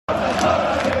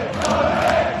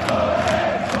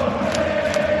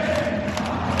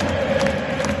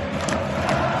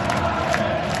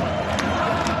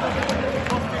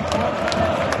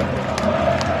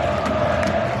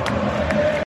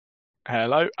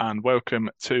and welcome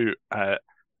to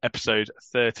episode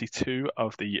 32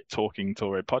 of the Talking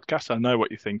Tory podcast. I know what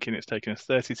you're thinking. It's taken us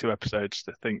 32 episodes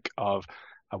to think of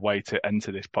a way to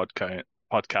enter this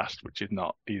podcast, which is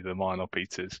not either mine or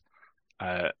Peter's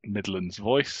Midlands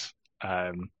voice.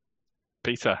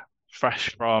 Peter,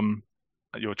 fresh from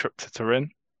your trip to Turin,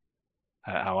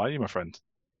 how are you, my friend?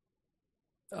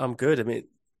 I'm good. I mean,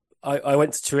 I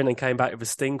went to Turin and came back with a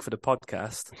sting for the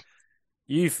podcast.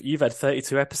 You've had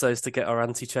 32 episodes to get our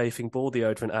anti-chafing ball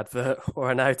deodorant advert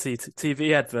or an Audi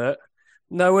TV advert.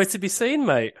 Nowhere to be seen,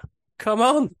 mate. Come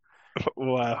on.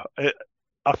 Wow. I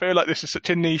feel like this is such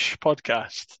a niche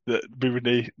podcast that we would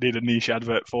need a niche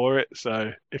advert for it.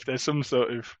 So if there's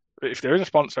if there is a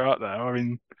sponsor out there, I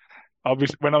mean,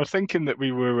 when I was thinking that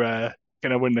we were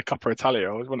going to win the Coppa Italia,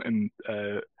 I was wanting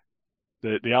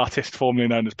the artist formerly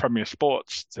known as Premier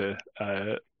Sports to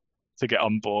get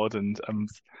on board and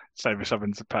save us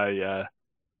having to pay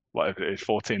whatever it is,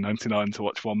 14.99 to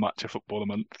watch one match of football a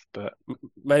month. But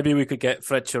maybe we could get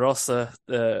Frecciarossa,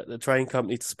 the train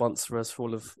company, to sponsor us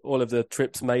for all of the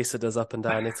trips Mesa does up and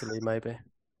down Italy. Maybe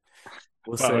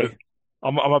we'll see.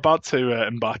 I'm about to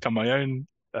embark on my own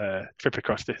trip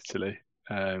across Italy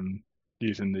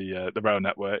using the rail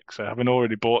network. So having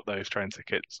already bought those train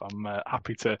tickets, I'm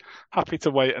happy to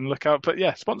wait and look out. But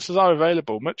yeah, sponsors are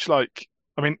available. Much like,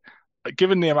 I mean,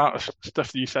 given the amount of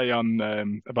stuff that you say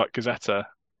on about Gazzetta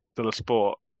dello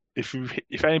Sport, if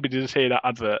anybody does hear that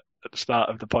advert at the start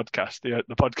of the podcast, the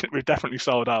podcast, we've definitely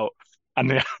sold out, and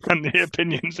the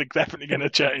opinions are definitely going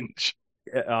to change.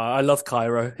 Yeah, I love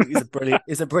Cairo. He's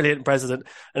a brilliant president,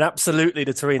 and absolutely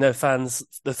the Torino fans.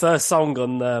 The first song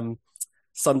on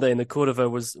Sunday in the Cordova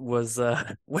was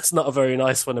not a very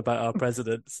nice one about our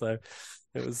president. So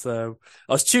it was. I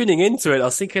was tuning into it. I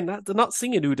was thinking that they're not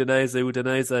singing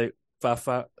Udinese,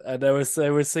 Fafa, and they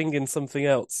were singing something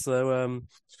else. So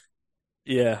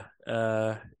yeah,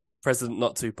 president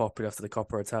not too popular after the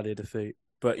Coppa Italia defeat.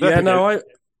 But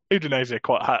Udinese are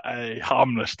quite a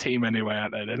harmless team anyway,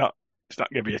 aren't they? They're not. It's not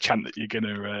going to be a chant that you're going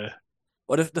to.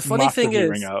 Well, the funny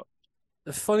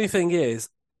thing is,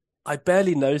 I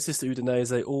barely noticed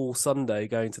Udinese all Sunday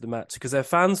going to the match because their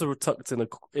fans were tucked in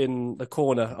a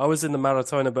corner. I was in the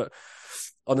Maratona, but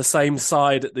on the same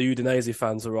side that the Udinese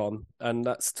fans are on, and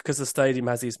that's because the stadium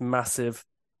has these massive,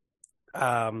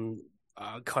 kind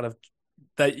of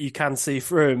that you can see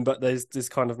through them, but there's this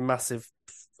kind of massive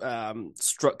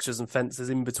structures and fences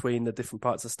in between the different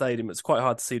parts of the stadium. It's quite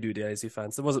hard to see the Udinese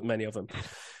fans. There wasn't many of them.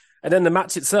 And then the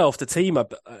match itself, the team, I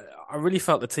really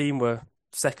felt the team were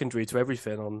secondary to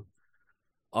everything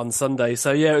on Sunday.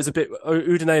 So yeah, it was a bit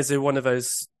Udinese. One of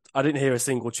those. I didn't hear a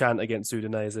single chant against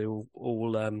Udinese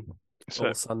all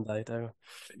Sunday. Though.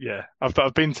 Yeah, I've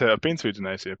been to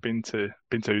Udinese. I've been to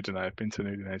Udine. I've been to an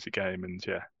Udinese game, and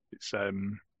yeah, it's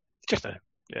just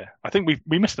I think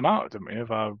we missed them out, didn't we,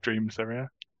 of our dreams area?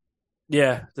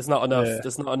 Yeah, there's not enough. Yeah.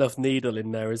 There's not enough needle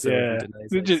in there, is there?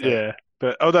 Udinese, so. Yeah.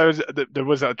 But although there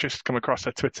was just come across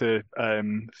a Twitter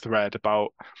thread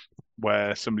about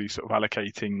where somebody's sort of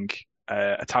allocating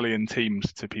Italian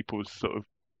teams to people's sort of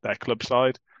their club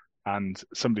side, and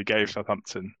somebody gave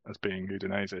Southampton as being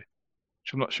Udinese,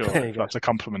 which I'm not sure if that's a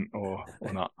compliment or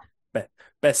not.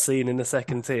 Best seen in the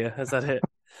second tier, is that it?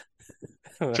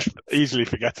 Just easily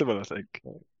forgettable, I think.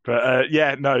 But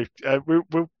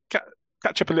we'll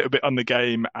catch up a little bit on the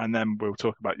game, and then we'll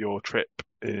talk about your trip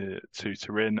to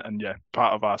Turin. And yeah,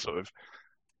 part of our sort of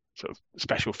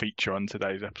special feature on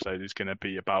today's episode is going to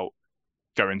be about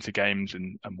going to games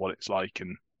and what it's like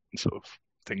and sort of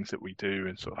things that we do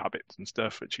and sort of habits and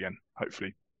stuff, which again,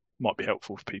 hopefully might be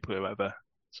helpful for people who are ever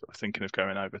sort of thinking of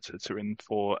going over to Turin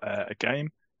for a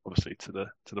game, obviously to the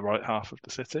right half of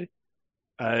the city.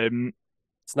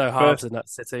 It's no halves in that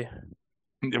city.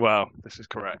 Well, this is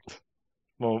correct.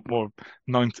 More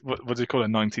 90. What do you call a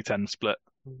 90-10 split?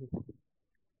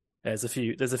 There's a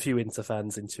few Inter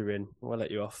fans in Turin. We'll let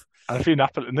you off. And a few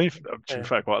Napoli. To be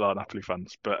fair, quite a lot of Napoli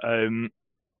fans. But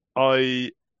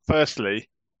firstly,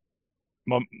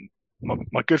 my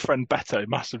good friend Beto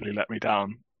massively let me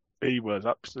down. He was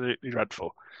absolutely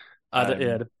dreadful.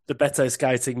 The Beto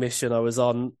scouting mission I was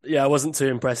on. Yeah, I wasn't too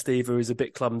impressed either. He was a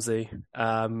bit clumsy,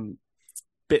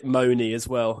 bit moany as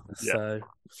well. Yeah. So.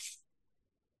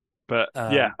 But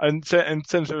and in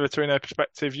terms of a Torino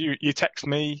perspective, you text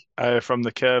me from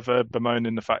the Curva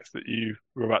bemoaning the fact that you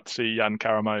were about to see Jan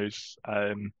Karamo's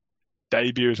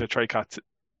debut as a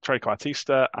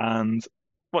trequartista, and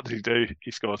what did he do?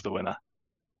 He scores the winner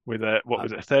with a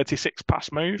 36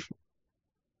 pass move.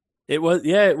 It was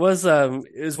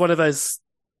one of those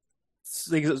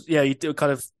things. Yeah, you do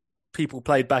kind of people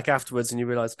played back afterwards, and you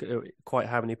realise quite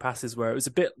how many passes were. It was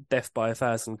a bit death by a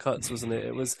thousand cuts, wasn't it?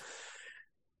 It was,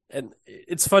 and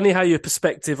it's funny how your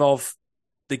perspective of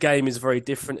the game is very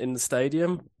different in the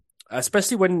stadium,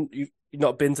 especially when you've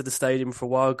not been to the stadium for a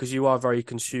while, because you are very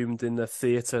consumed in the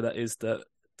theatre that is the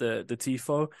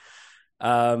tifo.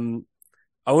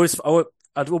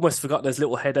 I'd almost forgot there's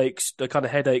little headaches, the kind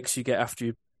of headaches you get after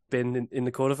you've been in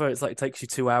the Cordoba. It's like it takes you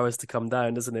 2 hours to come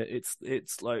down, doesn't it?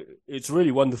 It's like it's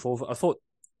really wonderful. I thought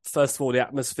first of all the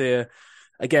atmosphere.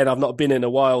 Again, I've not been in a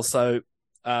while, so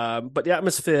but the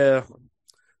atmosphere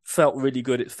felt really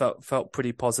good. It felt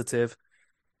pretty positive.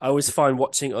 I always find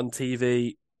watching on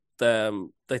TV,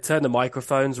 they turn the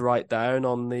microphones right down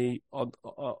on the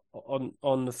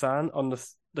fan on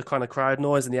the kind of crowd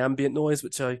noise and the ambient noise,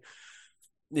 which I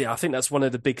think that's one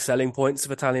of the big selling points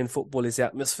of Italian football is the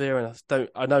atmosphere. And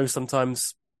I know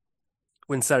sometimes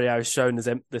when Serie A is shown,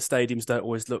 the stadiums don't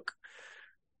always look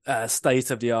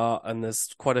state of the art, and there's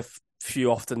quite a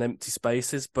few often empty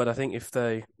spaces. But I think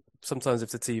sometimes if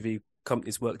the TV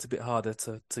companies worked a bit harder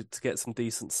to get some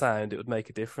decent sound, it would make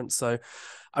a difference. So,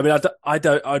 I mean,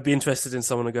 I'd be interested in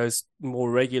someone who goes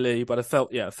more regularly, but I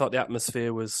felt the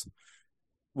atmosphere was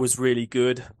really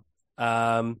good.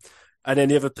 And then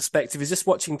the other perspective is just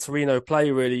watching Torino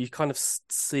play. Really, you kind of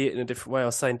see it in a different way. I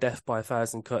was saying death by a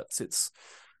thousand cuts.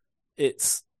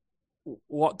 It's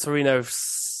what Torino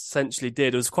essentially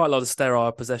did. There was quite a lot of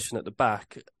sterile possession at the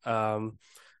back.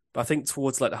 But I think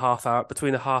towards like the half hour,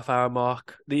 between the half hour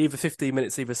mark, the either 15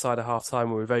 minutes either side of half time,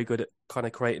 we were very good at kind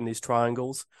of creating these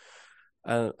triangles.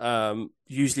 And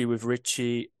usually with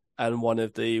Ricci and one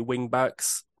of the wing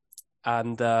backs,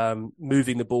 and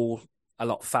moving the ball a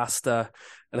lot faster.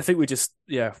 And I think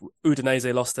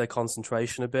Udinese lost their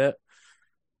concentration a bit.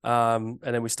 And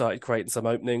then we started creating some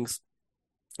openings.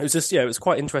 It was just, it was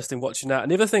quite interesting watching that.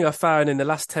 And the other thing I found in the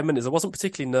last 10 minutes, I wasn't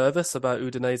particularly nervous about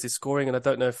Udinese scoring. And I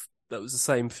don't know if that was the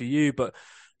same for you, but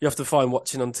you have to find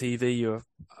watching on TV,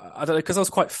 I don't know, because I was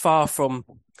quite far from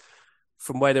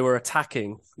where they were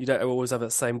attacking. You don't always have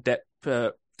that same depth.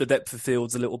 The depth of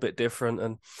field's a little bit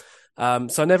different.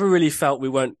 And so I never really felt we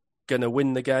weren't going to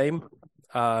win the game.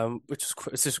 Which is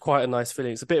it's just quite a nice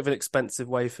feeling. It's a bit of an expensive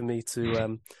way for me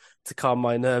to calm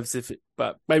my nerves,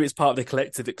 but maybe it's part of the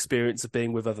collective experience of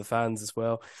being with other fans as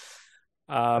well.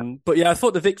 But yeah, I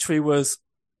thought the victory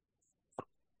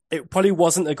it probably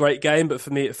wasn't a great game, but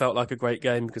for me it felt like a great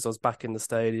game because I was back in the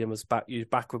stadium, I was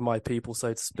back with my people,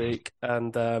 so to speak,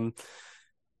 and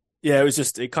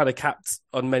it kind of capped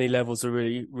on many levels a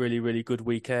really, really, really good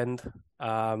weekend.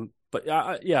 But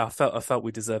I felt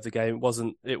we deserved the game. I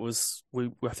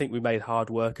think we made hard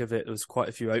work of it. There was quite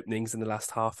a few openings in the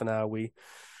last half an hour we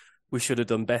should have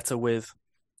done better with.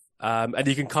 And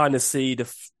you can kind of see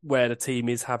where the team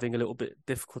is having a little bit of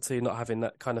difficulty, not having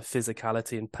that kind of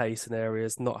physicality and pace in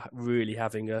areas, not really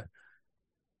having a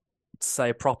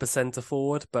proper centre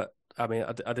forward. But I mean,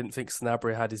 I didn't think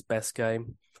Sanabria had his best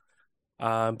game.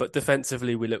 But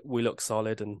defensively, we look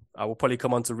solid, and I will probably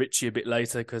come on to Ricci a bit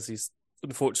later because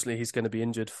unfortunately he's going to be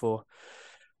injured for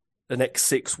the next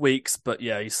 6 weeks. But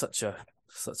yeah, he's such a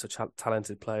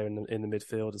talented player in the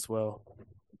midfield as well.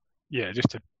 Yeah, just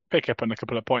to pick up on a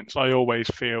couple of points, I always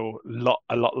feel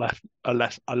a lot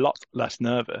less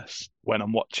nervous when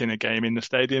I'm watching a game in the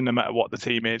stadium, no matter what the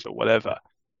team is or whatever.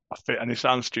 And it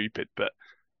sounds stupid, but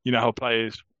you know how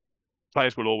players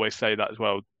will always say that as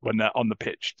well. When they're on the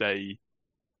pitch, they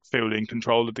feel in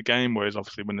control of the game, whereas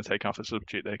obviously when they take off a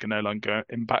substitute, they can no longer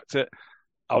impact it.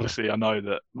 Obviously, I know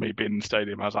that me being in the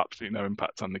stadium has absolutely no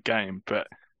impact on the game, but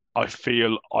I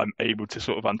feel I'm able to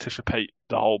sort of anticipate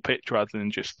the whole pitch rather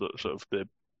than just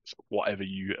whatever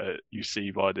you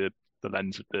see by the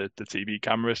lens of the TV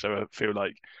camera. So I feel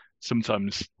like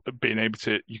sometimes being able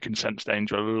you can sense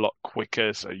danger a lot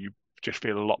quicker, so you just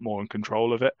feel a lot more in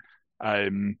control of it.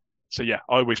 So yeah,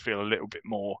 I always feel a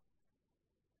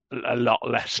lot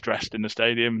less stressed in the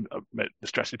stadium. The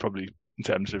stress is probably in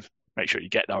terms of make sure you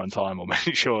get there on time or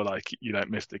make sure like you don't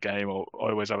miss the game. Or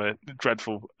I always have a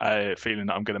dreadful feeling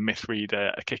that I'm going to misread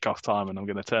a kickoff time and I'm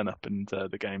going to turn up and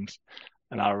the game's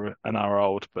an hour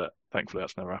old. But thankfully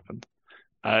that's never happened.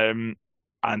 And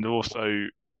also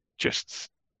just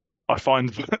I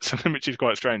find something which is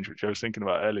quite strange, which I was thinking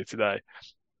about earlier today,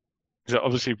 is that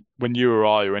obviously when you or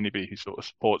I or anybody who sort of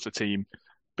supports a team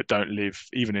but don't live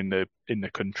even in the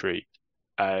country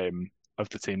of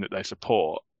the team that they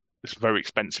support, it's a very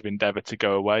expensive endeavour to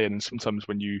go away. And sometimes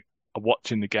when you are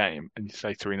watching the game and you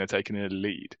say Torino taking a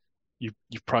lead, you've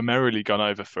primarily gone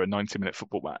over for a 90-minute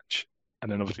football match,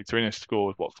 and then obviously Torino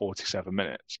scored 47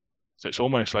 minutes. So it's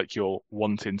almost like you're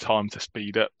wanting time to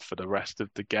speed up for the rest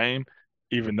of the game.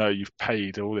 even though you've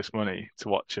paid all this money to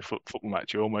watch a football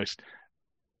match, you almost,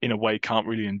 in a way, can't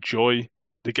really enjoy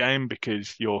the game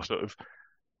because you're sort of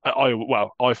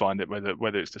I find it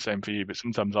whether it's the same for you, but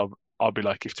sometimes I'll be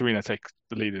like if Torino take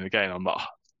the lead in the game, I'm like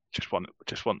just want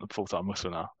the full time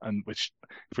whistle now, and which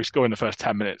if we score in the first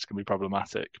 10 minutes can be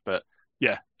problematic. But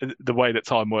yeah, the way that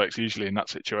time works usually in that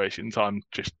situation, time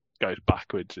just goes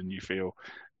backwards, and you feel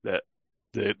that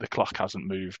the clock hasn't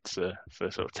moved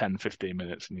for sort of 10, 15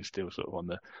 minutes, and you're still sort of on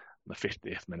the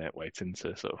 50th minute waiting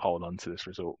to sort of hold on to this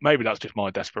result. Maybe that's just my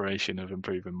desperation of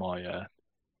improving my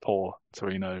poor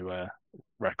Torino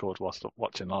record whilst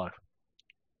watching live.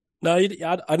 No,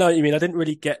 I know what you mean. I didn't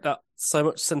really get that so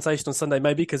much sensation on Sunday,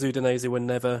 maybe because Udinese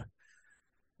were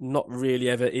not really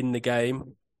ever in the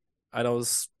game. And I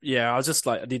was just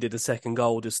like, I needed a second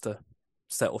goal just to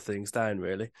settle things down,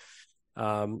 really.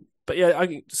 But yeah,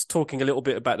 just talking a little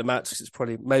bit about the match. It's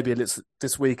probably maybe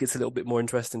this week it's a little bit more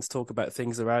interesting to talk about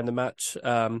things around the match.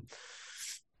 I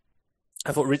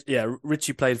thought,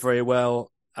 Richie played very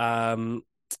well.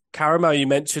 Karamo, you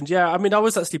mentioned, I mean, I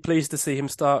was actually pleased to see him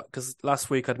start because last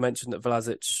week I'd mentioned that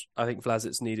I think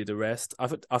Vlasic needed a rest. I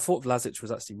thought Vlasic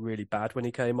was actually really bad when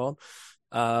he came on.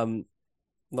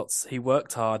 He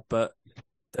worked hard, but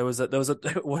there was a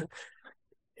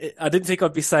I didn't think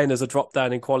I'd be saying there's a drop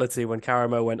down in quality when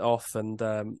Karamo went off and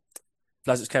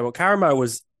Vlasic came on. Karamo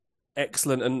was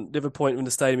excellent, and the other point in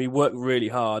the stadium, he worked really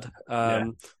hard.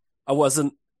 I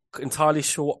wasn't entirely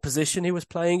sure what position he was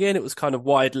playing in. It was kind of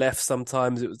wide left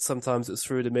sometimes. It was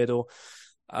through the middle.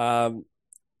 But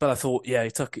I thought,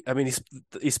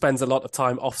 he spends a lot of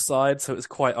time offside, so it's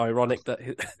quite ironic that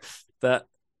that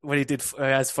when he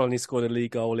has finally scored a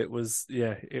league goal, it was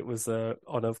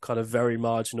on a kind of very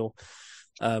marginal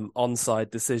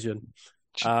onside decision.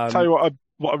 Tell you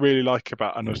what I really like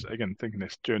about, and I was again thinking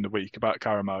this during the week about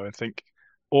Karamo, I think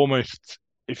almost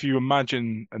if you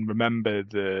imagine and remember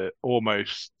that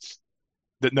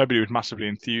nobody was massively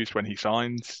enthused when he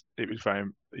signed. He'd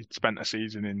spent a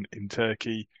season in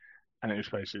Turkey, and it was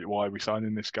basically why are we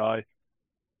signing this guy?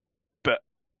 But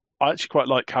I actually quite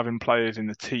like having players in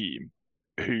the team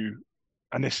who,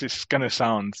 and this is going to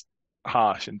sound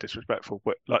harsh and disrespectful,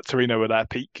 but like Torino at their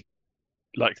peak,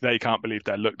 like they can't believe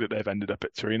their luck that they've ended up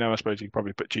at Torino. I suppose you could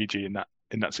probably put Gigi in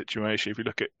that situation. If you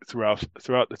look at throughout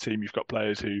the team, you've got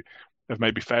players who have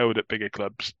maybe failed at bigger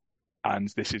clubs, and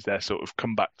this is their sort of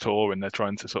comeback tour, and they're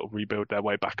trying to sort of rebuild their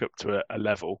way back up to a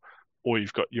level. Or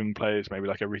you've got young players, maybe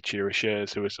like a Richie or a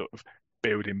Shears, who are sort of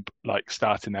building, like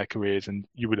starting their careers, and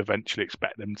you would eventually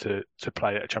expect them to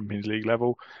play at a Champions League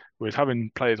level. Whereas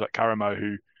having players like Karamo,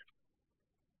 who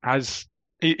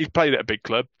he's played at a big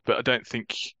club, but I don't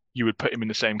think you would put him in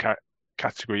the same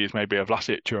category as maybe a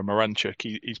Vlasic or a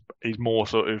Moranchuk. He's more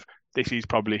sort of, this is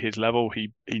probably his level.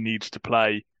 He needs to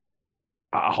play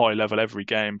at a high level every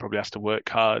game. Probably has to work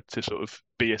hard to sort of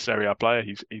be a Serie A player.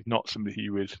 He's not somebody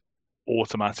who would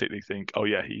automatically think, oh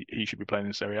yeah, he should be playing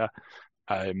in Serie A.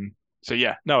 So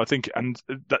yeah, no, I think, and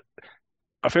that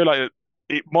I feel like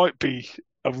it might be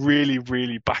a really,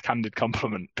 really backhanded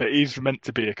compliment, but it is meant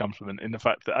to be a compliment in the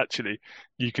fact that actually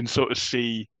you can sort of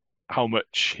see how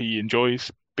much he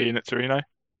enjoys being at Torino.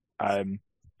 And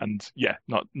yeah,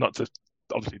 not to,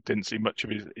 obviously didn't see much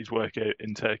of his work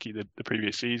in Turkey the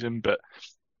previous season, but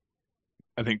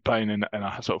I think playing in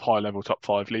a sort of high level top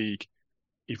five league,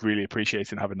 he's really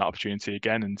appreciating having that opportunity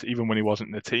again. And even when he wasn't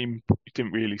in the team, you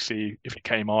didn't really see, if he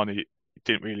came on, he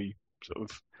didn't really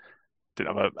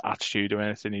didn't have an attitude or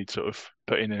anything. He'd sort of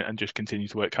put in and just continue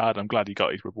to work hard. I'm glad he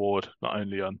got his reward, not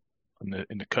only in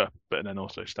the cup, but then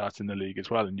also starting the league as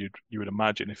well. And you would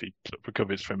imagine if he sort of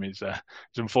recovers from it's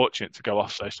unfortunate to go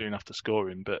off so soon after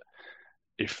scoring, but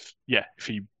if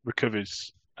he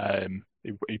recovers,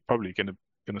 he's probably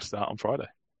gonna start on Friday.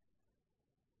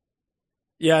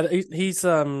 Yeah, he's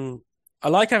I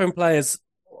like having players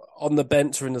on the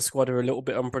bench or in the squad who are a little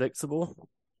bit unpredictable,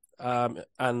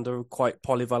 and are quite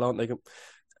polyvalent.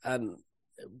 And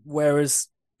whereas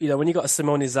when you got a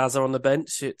Simone Zaza on the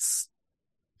bench, it's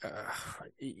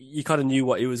you kind of knew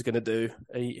what he was going to do,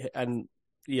 and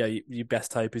your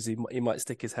best hope is he might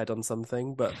stick his head on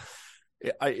something. But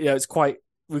it's quite.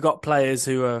 We've got players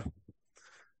who are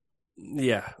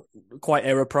quite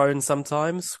error prone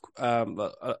sometimes. A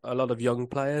lot of young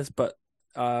players, but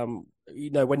when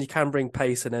you can bring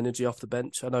pace and energy off the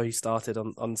bench. I know he started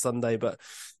on Sunday, but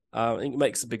I think it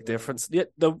makes a big difference.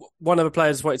 The one of the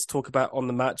players I wanted to talk about on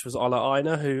the match was Ola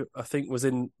Aina, who I think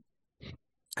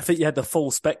you had the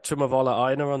full spectrum of Ola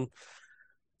Aina on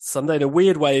Sunday. In a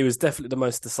weird way, he was definitely the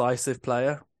most decisive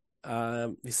player.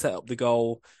 He set up the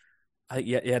goal. I think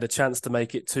he had a chance to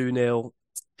make it 2-0.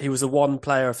 he was the one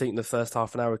player I think in the first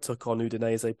half an hour who took on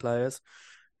Udinese players.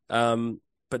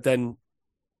 But then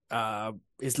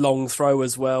his long throw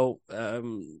as well,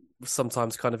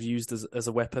 sometimes kind of used as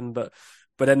a weapon. But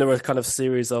then there were kind of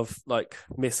series of like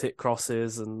miss-hit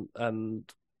crosses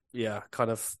and yeah, kind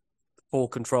of poor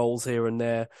controls here and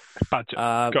there. Bad,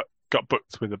 Um, got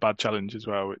booked with a bad challenge as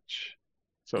well, which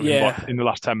sort of yeah, in the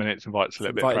last 10 minutes invites a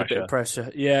little bit of invited a bit of pressure.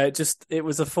 pressure. Yeah, it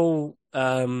was a full.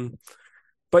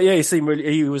 But yeah, he seemed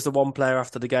really. He was the one player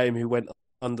after the game who went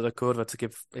under the curva to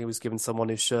give. He was giving someone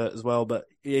his shirt as well, but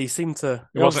he seemed to. It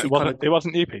He wasn't. obviously It kind wasn't. of. It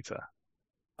wasn't you, Peter.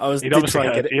 He'd Did obviously try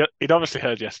and heard. get it. He'd obviously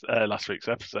heard last week's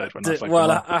episode when I said good Well,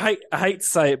 man. I hate to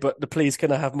say it, but the Please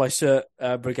Can I Have My Shirt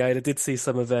brigade. I did see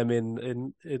some of them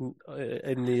in the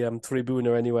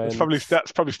tribuna anyway, and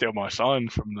That's probably still my sign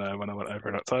from when I went over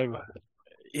in October.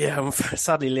 yeah,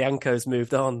 sadly Lianco's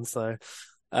moved on. So,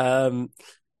 um,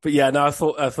 but yeah, no, I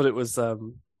thought it was. I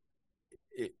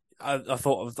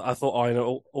thought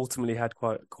Iron ultimately had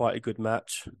quite a good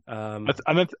match. And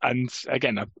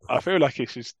again, I feel like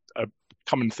it's just a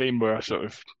common theme where I sort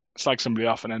of slag somebody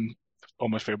off and then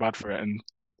almost feel bad for it and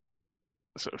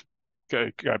sort of go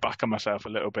back on myself a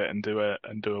little bit and do a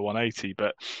 180.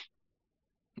 But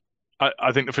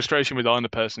I think the frustration with Iron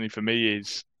personally for me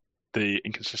is the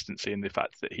inconsistency and the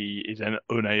fact that he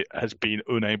has been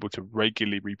unable to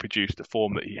regularly reproduce the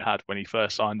form that he had when he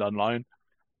first signed on loan.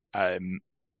 Um,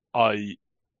 I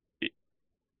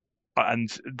I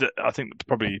think that's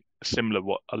probably similar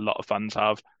what a lot of fans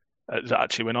have. That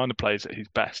actually, when Iron plays at his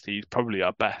best, he's probably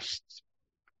our best.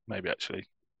 Maybe actually,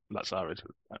 Lazar is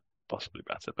possibly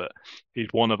better, but he's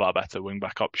one of our better wing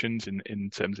back options in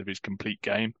terms of his complete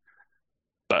game.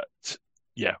 But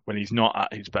yeah, when he's not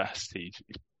at his best, he's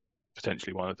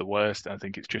potentially one of the worst. And I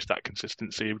think it's just that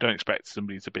consistency. We don't expect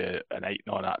somebody to be an 8,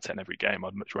 9 out of 10 every game.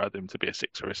 I'd much rather him to be a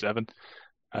 6 or a 7.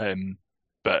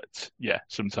 But yeah,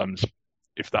 sometimes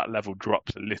if that level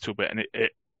drops a little bit,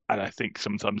 and I think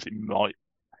sometimes it might,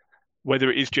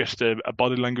 whether it is just a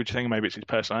body language thing, maybe it's his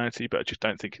personality, but I just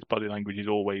don't think his body language is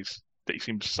always that he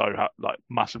seems so like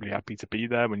massively happy to be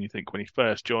there. When you think when he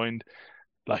first joined,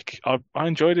 like I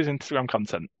enjoyed his Instagram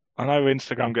content. I know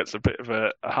Instagram gets a bit of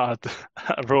a hard,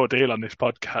 a raw deal on this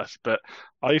podcast, but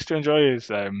I used to enjoy his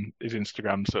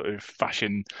Instagram sort of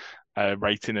fashion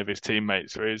rating of his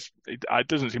teammates. Whereas it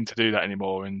doesn't seem to do that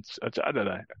anymore, and I don't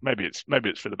know. Maybe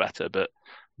it's for the better, but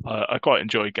I quite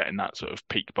enjoy getting that sort of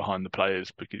peek behind the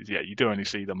players because yeah, you do only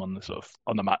see them on the sort of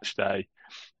on the match day.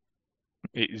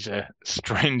 It is a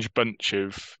strange bunch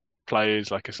of players.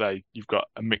 Like I say, you've got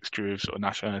a mixture of sort of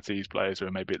nationalities, players who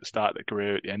are maybe at the start of their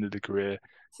career, at the end of their career,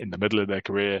 in the middle of their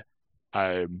career.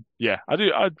 Yeah, I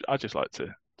do. I just like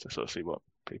to sort of see what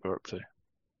people are up to.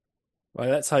 Right,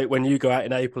 let's hope when you go out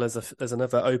in April there's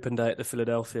another open day at the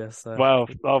Philadelphia. So Well,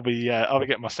 I'll be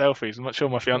getting my selfies. I'm not sure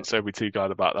my fiance will be too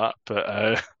glad about that,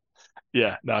 but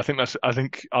yeah, no, I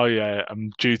think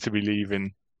I'm due to be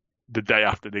leaving the day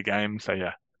after the game, so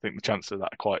yeah, I think the chances of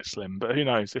that are quite slim. But who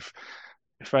knows if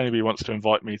anybody wants to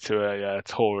invite me to a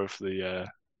tour of the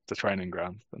training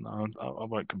ground, then I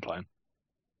won't complain.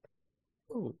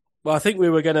 well, I think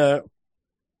we're gonna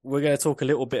talk a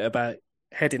little bit about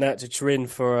heading out to Turin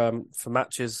for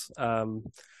matches.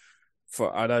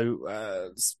 For I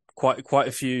know quite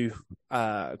a few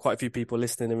people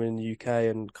listening are in the UK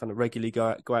and kind of regularly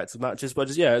go out to matches. But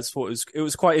just, yeah, it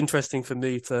was quite interesting for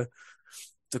me to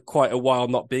quite a while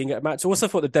not being at a match. I also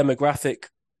thought the demographic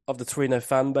of the Torino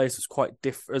fan base was quite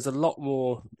different. There's a lot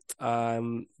more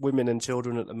women and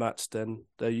children at the match than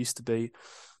there used to be.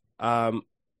 And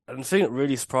the thing that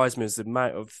really surprised me is the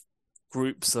amount of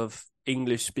groups of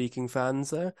English speaking fans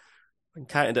there. I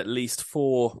counted at least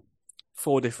four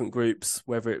different groups,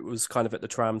 whether it was kind of at the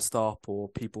tram stop or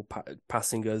people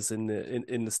passing us in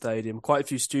the stadium. Quite a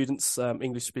few students,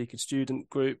 English speaking student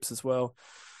groups as well.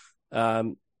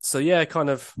 So yeah, kind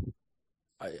of.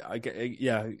 I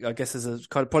guess there's a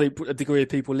kind of probably a degree of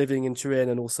people living in Turin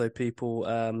and also people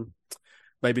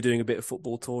maybe doing a bit of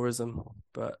football tourism.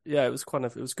 But yeah, it was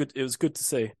good. It was good to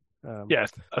see. Yeah,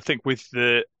 I think with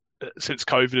since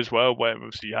COVID as well, where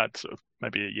obviously you had sort of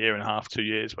maybe a year and a half, 2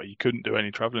 years where you couldn't do any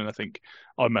travelling. I think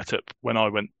I met up when I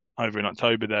went over in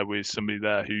October. There was somebody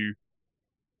there who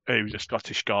he was a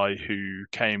Scottish guy who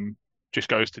just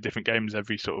goes to different games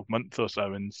every sort of month or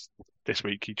so. And this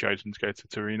week he chosen to go to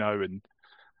Torino, and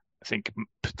I think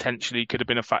potentially could have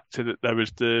been a factor that there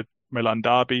was the Milan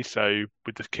derby. So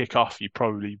with the kick-off, you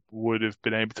probably would have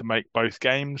been able to make both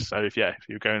games. So if you're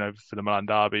going over for the Milan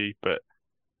derby, but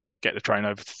get the train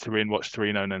over to Turin, watch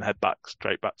Torino, and then head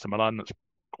straight back to Milan, that's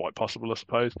quite possible, I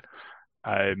suppose.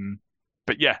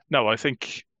 But yeah, no, I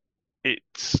think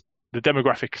it's the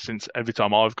demographic since every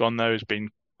time I've gone there has been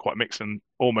quite mixed, and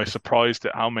almost surprised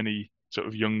at how many sort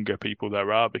of younger people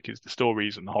there are, because the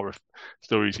stories and the horror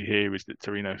stories you hear is that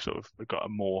Torino sort of got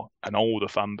an older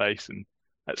fan base, and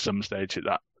at some stage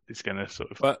that is going to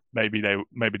sort of But maybe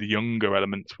the younger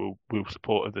elements will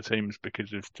support other teams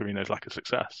because of Torino's lack of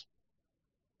success.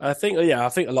 I think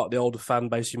a lot of the older fan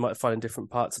base you might find in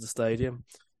different parts of the stadium.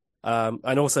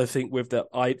 And also think with the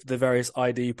various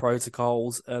ID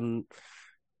protocols and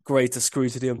greater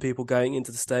scrutiny on people going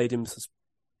into the stadiums has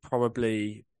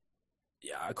probably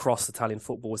across Italian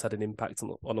football has had an impact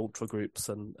on ultra groups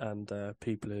and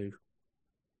people who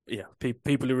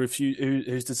people who refuse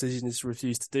whose decision is to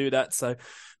refuse to do that. So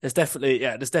there's definitely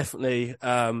a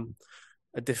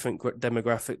different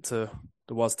demographic to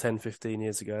there was 10, 15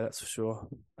 years ago. That's for sure.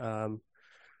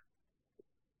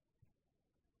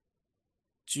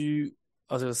 Do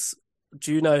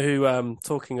you know who?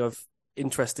 Talking of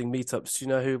interesting meetups, do you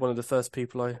know who one of the first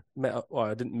people I met up? Well,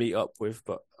 I didn't meet up with,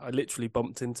 but I literally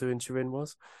bumped into in Turin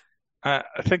was. I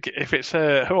think if it's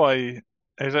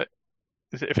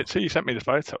if it's who you sent me the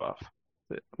photo of,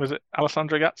 was it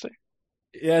Alessandro Gazzi?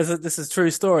 Yeah, this is a true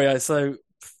story. So,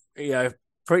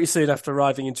 pretty soon after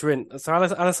arriving in Turin, so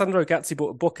Alessandro Gazzi bought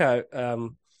a book out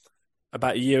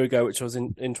about a year ago, which I was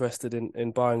interested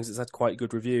in buying because it's had quite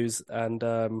good reviews. And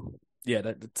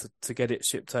to get it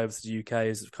shipped over to the UK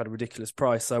is kind of ridiculous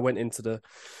price. So I went into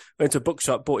a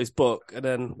bookshop, bought his book, and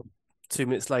then 2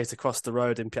 minutes later crossed the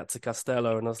road in Piazza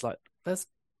Castello, and I was like, "There's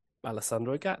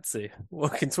Alessandro Gazzi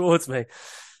walking towards me."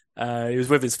 He was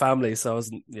with his family, so I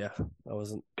wasn't.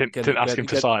 Didn't ask him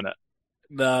to sign it.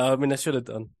 No, I mean I should have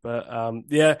done, but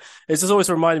it's just always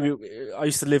reminded me. I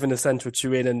used to live in the centre of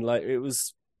Turin, and like I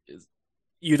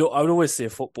would always see a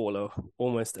footballer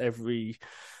almost every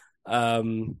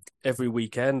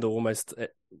weekend, or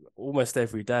almost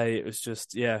every day. It was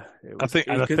just I think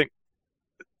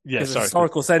the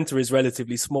historical centre is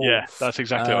relatively small. Yeah, that's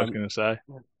exactly what I was going to say.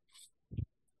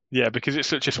 Yeah, because it's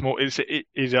such a small. It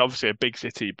is obviously a big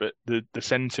city, but the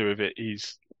centre of it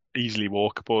is easily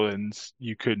walkable, and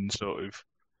you can sort of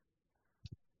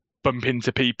bump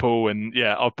into people. And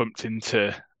yeah, I've bumped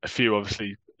into a few.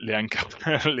 Obviously,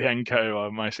 Lianco, I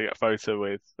managed to get a photo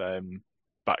with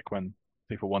back when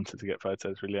people wanted to get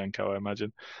photos with Lianco, I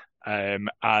imagine.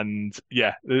 And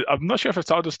yeah, I'm not sure if I've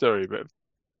told the story, but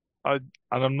and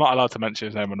I'm not allowed to mention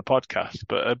his name on the podcast,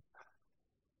 but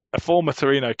a former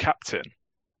Torino captain.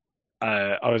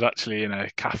 I was actually in a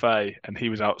cafe and he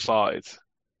was outside,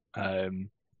 and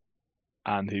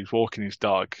he was walking his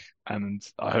dog, and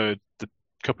I heard the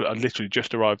couple. I literally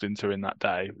just arrived in Turin that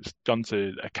day. It was gone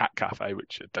to a cat cafe,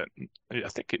 which I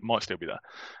think it might still be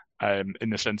there, in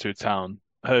the centre of town.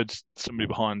 I heard somebody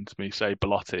behind me say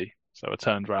Belotti, so I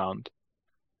turned round,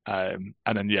 and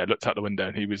then looked out the window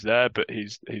and he was there, but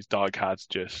his dog had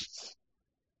just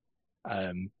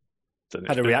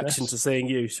had a reaction to seeing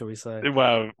you, shall we say?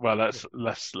 Well, let's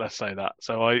say that.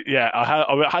 So I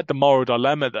had the moral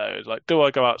dilemma there. It's like, do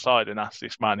I go outside and ask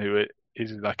this man who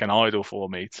is like an idol for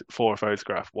me for a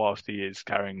photograph whilst he is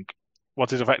carrying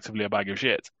what is effectively a bag of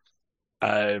shit?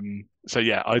 So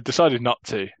yeah, I decided not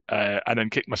to, and then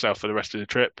kicked myself for the rest of the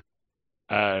trip.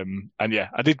 And yeah,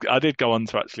 I did go on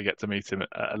to actually get to meet him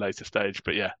at a later stage.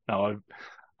 But yeah, no,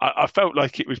 I felt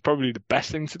like it was probably the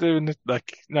best thing to do, and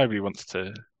like nobody wants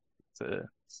to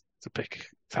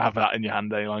have that in your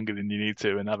hand any longer than you need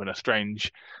to, and having a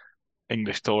strange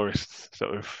English tourist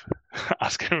sort of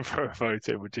asking for a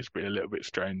photo would just be a little bit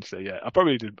strange. So yeah,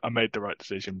 I made the right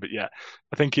decision. But yeah,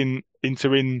 I think in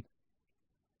Turin,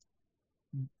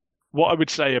 what I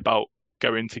would say about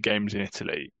going to games in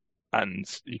Italy, and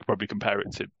you could probably compare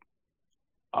it to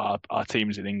our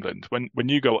teams in England. When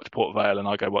you go watch Port Vale and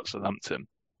I go watch Southampton,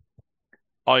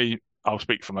 I'll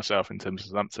speak for myself in terms of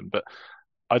Southampton, but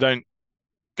I don't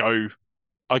go.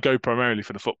 I go primarily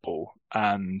for the football,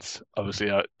 and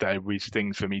obviously there is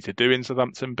things for me to do in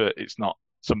Southampton, but it's not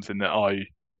something that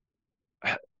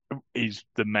is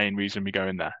the main reason we go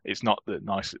in there. It's not the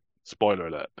nice spoiler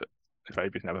alert, but if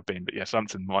anybody's never been, but yeah,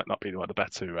 Southampton might not be one of the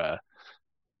better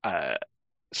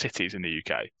cities in the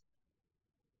UK.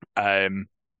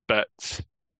 But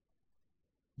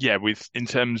yeah, in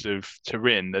terms of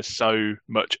Turin, there's so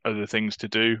much other things to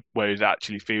do, whereas it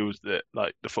actually feels that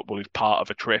like the football is part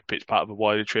of a trip, it's part of a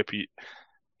wider trip.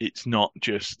 It's not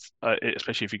just,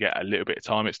 especially if you get a little bit of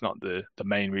time, it's not the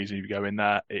main reason you go in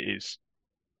there. It is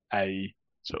a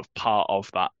sort of part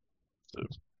of that, sort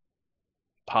of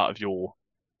part of your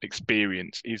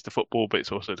experience is the football, but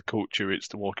it's also the culture. It's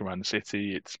the walk around the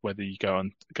city. It's whether you go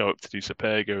up to do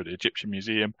Superga or the Egyptian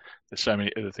Museum. There's so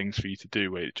many other things for you to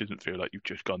do where it doesn't feel like you've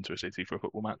just gone to a city for a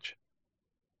football match.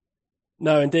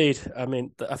 No, indeed. I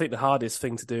mean, I think the hardest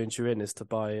thing to do in Turin is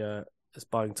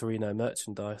buying Torino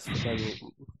merchandise.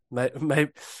 But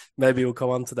maybe we'll come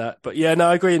on to that. But yeah, no,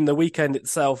 I agree. And the weekend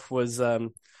itself was. I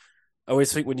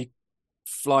always think when you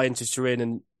fly into Turin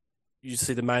and you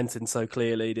see the mountains so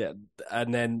clearly,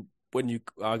 and then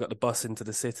I got the bus into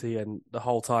the city, and the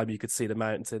whole time you could see the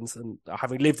mountains. And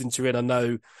having lived in Turin, I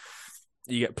know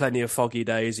you get plenty of foggy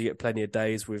days, you get plenty of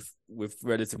days with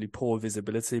relatively poor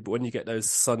visibility, but when you get those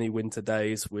sunny winter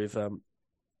days with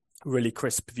really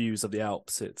crisp views of the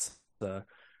Alps, it's a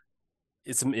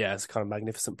kind of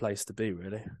magnificent place to be,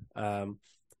 really.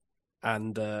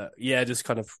 Just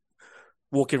kind of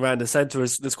walking around the centre,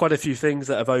 there's quite a few things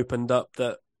that have opened up.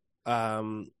 That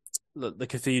the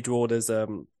cathedral, there's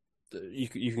you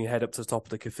can head up to the top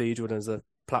of the cathedral, and there's a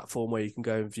platform where you can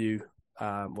go and view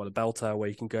a bell tower where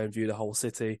you can go and view the whole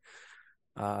city,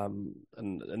 and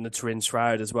the Turin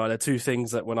Shroud as well. They're two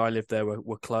things that when I lived there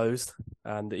were closed,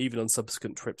 and even on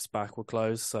subsequent trips back were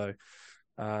closed. So,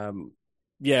 it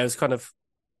was kind of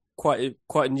quite a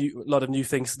lot of new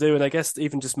things to do, and I guess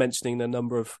even just mentioning the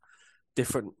number of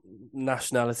different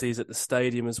nationalities at the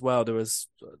stadium as well. There's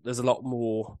a lot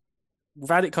more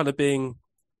without it kind of being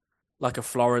like a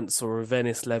Florence or a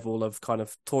Venice level of kind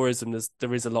of tourism.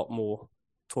 There is a lot more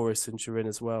tourists in Turin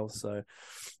as well. So,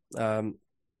 I think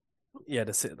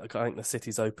the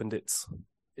city's opened its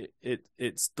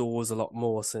doors a lot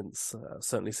more since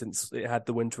certainly since it had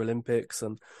the Winter Olympics.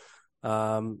 And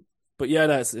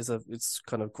it's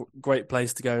kind of great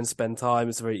place to go and spend time.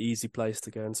 It's a very easy place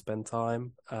to go and spend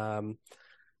time.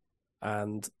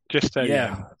 Just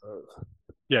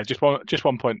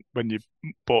one point when you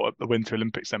brought up the Winter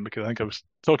Olympics then, because I think I was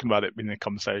talking about it in the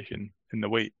conversation in the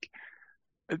week.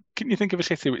 Can you think of a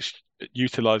city which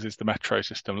utilises the metro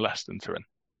system less than Turin?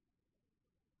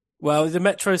 Well, the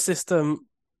metro system,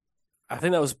 I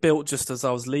think that was built just as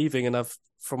I was leaving, and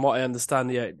from what I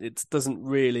understand, it doesn't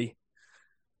really.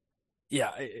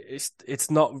 Yeah,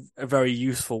 it's not a very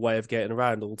useful way of getting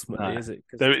around ultimately, is it?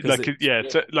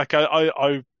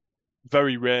 I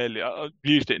very rarely I've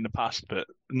used it in the past, but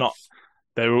not.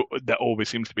 There always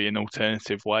seems to be an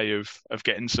alternative way of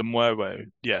getting somewhere where,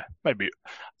 maybe I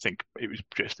think it was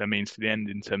just a means to the end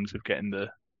in terms of getting the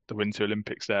Winter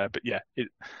Olympics there. But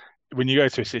when you go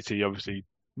to a city, obviously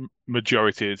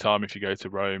majority of the time, if you go to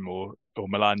Rome or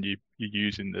Milan, you're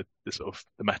using the sort of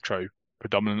the metro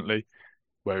predominantly.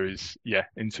 Whereas,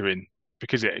 in Turin,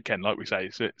 because again, like we say,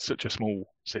 it's such a small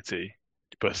city,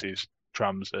 buses,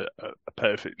 trams are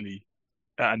perfectly,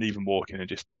 and even walking are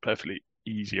just perfectly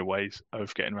easier ways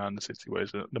of getting around the city,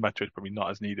 whereas the metro is probably not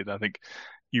as needed. I think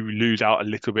you lose out a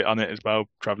little bit on it as well,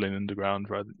 traveling underground,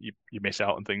 rather you miss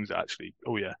out on things that actually,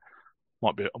 I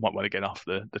might want to get off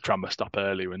the tram stop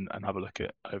earlier and have a look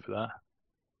at over there.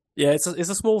 Yeah, it's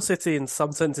a small city in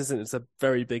some senses, and it's a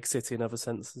very big city in other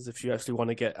senses. If you actually want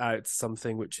to get out to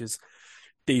something which is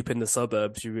deep in the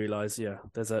suburbs, you realise,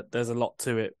 there's a lot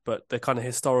to it. But the kind of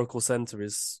historical centre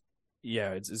is,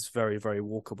 it's very, very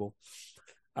walkable.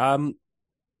 I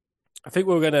think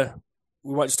we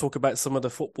might just talk about some of the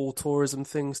football tourism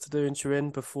things to do in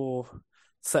Turin before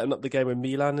setting up the game in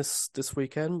Milan this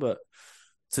weekend. But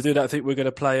to do that, I think we're going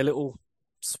to play a little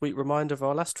sweet reminder of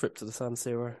our last trip to the San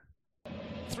Siro.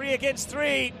 3 against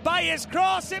 3, Bayer's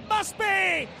cross, it must be!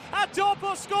 And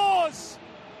Dorpo scores!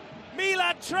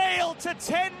 Milan trail to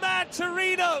 10-man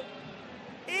Torino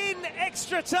in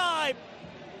extra time.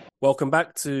 Welcome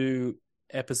back to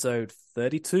episode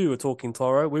 32 of Talking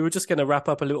Toro. We were just going to wrap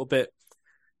up a little bit,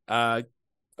 I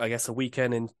guess a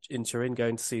weekend in Turin,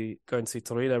 going to see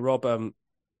Torino. Rob, I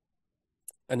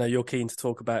know you're keen to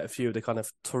talk about a few of the kind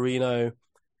of Torino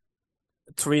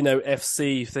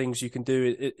FC things you can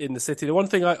do in the city. The one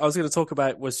thing I was going to talk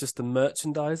about was just the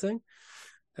merchandising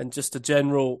and just the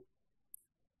general.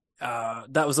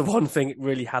 That was the one thing it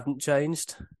really hadn't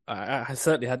changed. I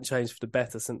certainly hadn't changed for the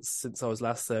better since I was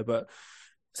last there. But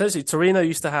essentially, Torino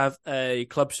used to have a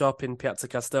club shop in Piazza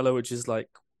Castello, which is like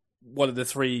one of the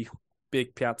 3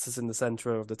 big piazzas in the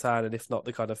centre of the town, and if not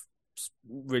the kind of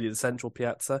really the central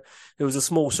piazza. It was a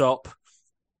small shop,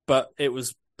 but it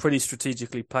was pretty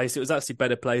strategically placed. It was actually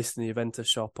better placed than the Juventus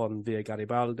shop on Via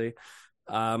Garibaldi.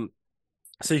 So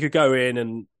you could go in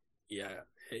and,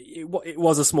 it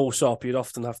was a small shop. You'd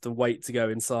often have to wait to go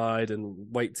inside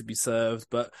and wait to be served.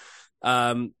 But,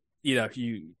 you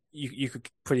could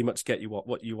pretty much get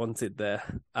what you wanted there.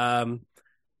 But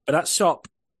that shop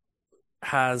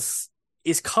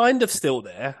is kind of still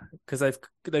there because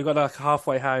they've got like a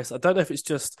halfway house. I don't know if it's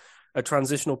just a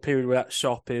transitional period where that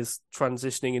shop is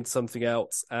transitioning into something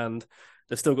else, and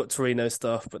they've still got Torino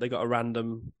stuff, but they got a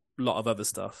random lot of other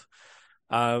stuff.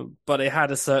 But it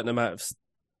had a certain amount of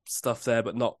stuff there,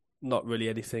 but not really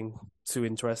anything too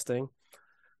interesting.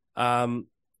 And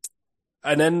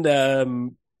then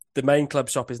the main club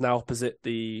shop is now opposite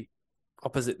the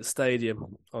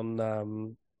stadium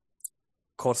on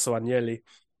Corso Agnelli,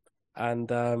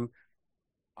 and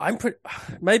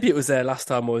maybe it was there last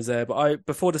time I was there, but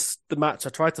before the match I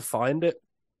tried to find it,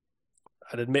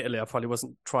 and admittedly I probably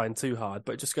wasn't trying too hard,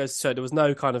 but it just goes to show there was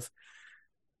no kind of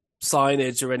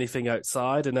signage or anything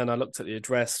outside. And then I looked at the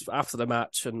address after the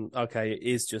match, and okay, it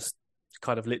is just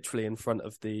kind of literally in front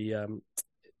of the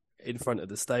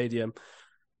stadium,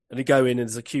 and you go in and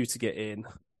there's a queue to get in,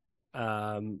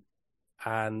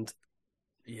 and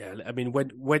yeah, I mean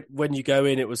when you go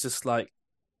in, it was just like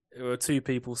there were two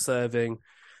people serving.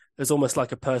 It was almost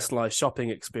like a personalized shopping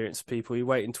experience for people. You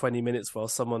wait in 20 minutes while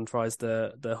someone tries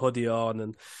the hoodie on,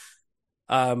 and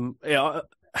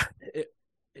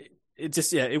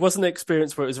it wasn't an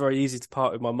experience where it was very easy to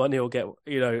part with my money or get,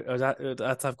 I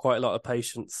had to have quite a lot of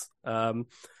patience. And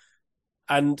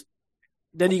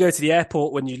then you go to the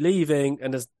airport when you're leaving,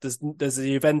 and there's a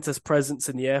Juventus presence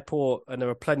in the airport, and there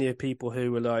are plenty of people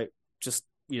who were like just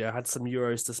had some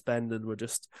euros to spend and were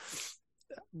just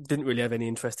didn't really have any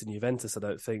interest in Juventus, I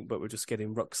don't think, but we're just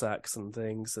getting rucksacks and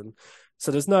things, and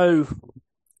so there's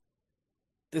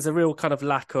a real kind of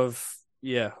lack of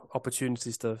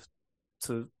opportunities to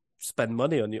spend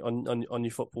money on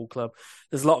your football club.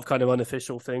 There's a lot of kind of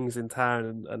unofficial things in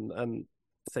town and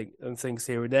things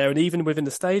here and there, and even within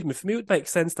the stadium. For me, it would make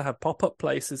sense to have pop-up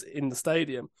places in the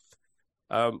stadium.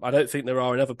 I don't think there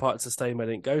are in other parts of the stadium I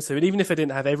didn't go to, and even if I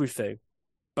didn't have everything,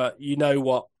 but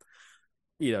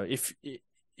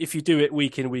if you do it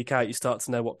week in, week out, you start to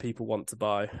know what people want to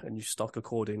buy and you stock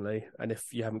accordingly. And if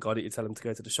you haven't got it, you tell them to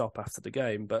go to the shop after the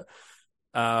game. But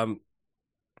and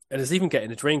there's even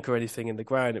getting a drink or anything in the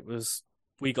ground.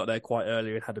 We got there quite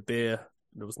early and had a beer.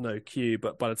 There was no queue,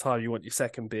 but by the time you want your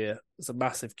second beer, there's a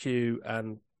massive queue,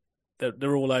 and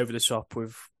they're all over the shop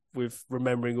with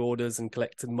remembering orders and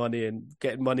collecting money and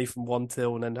getting money from one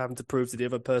till and then having to prove to the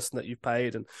other person that you've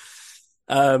paid. And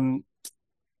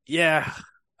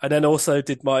and then also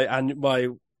did my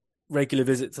regular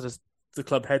visit to the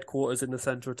club headquarters in the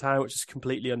centre of town, which is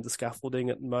completely under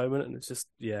scaffolding at the moment, and it's just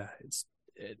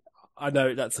I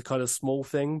know that's a kind of small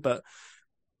thing, but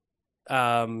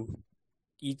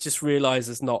you just realise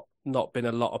there's not been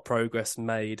a lot of progress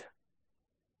made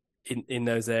in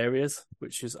those areas,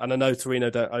 and I know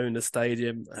Torino don't own the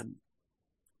stadium, and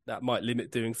that might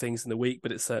limit doing things in the week,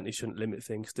 but it certainly shouldn't limit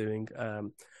things doing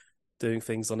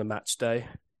things on a match day.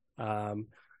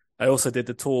 I also did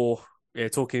the tour,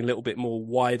 talking a little bit more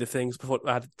wider things before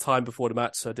I had time before the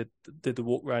match, so I did the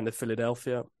walk around of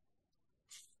Philadelphia,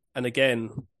 and again,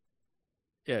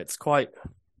 it's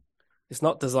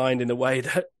not designed in a way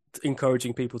that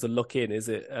encouraging people to look in, is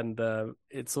it? And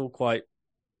it's all quite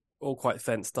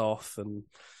fenced off, and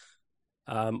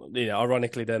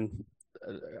ironically, then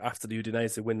after the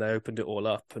Udinese win, they opened it all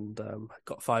up and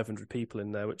got 500 people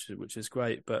in there, which is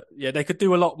great. But yeah, they could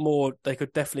do a lot more. They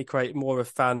could definitely create more of a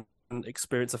fan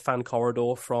experience, a fan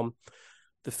corridor from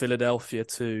the Philadelphia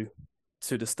to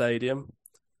the stadium.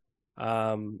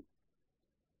 It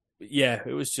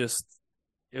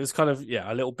was kind of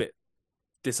a little bit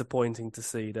disappointing to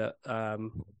see that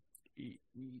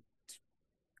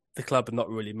the club had not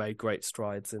really made great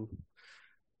strides in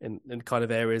kind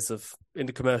of areas in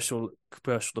the commercial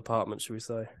department, should we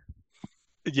say?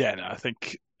 Yeah, no, I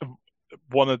think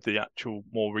one of the actual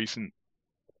more recent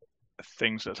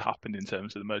things that's happened in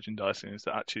terms of the merchandising is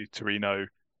that actually Torino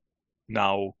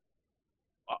now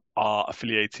are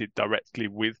affiliated directly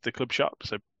with the club shop.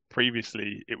 So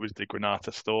previously it was the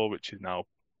Granata store, which has now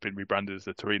been rebranded as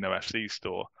the Torino FC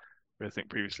store. I think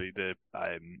previously the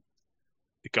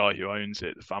guy who owns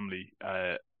it, the family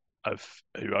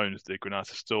who owns the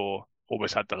Granata store,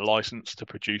 always had the license to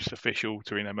produce official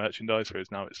Torino merchandise,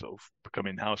 whereas now it's sort of become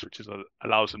in-house, which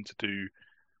allows them to do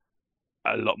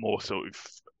a lot more sort of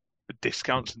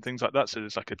discounts and things like that. So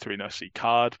there's like a Torino FC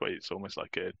card where it's almost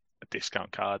like a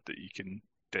discount card that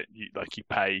you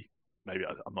pay. Maybe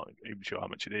I'm not even sure how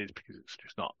much it is because it's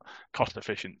just not cost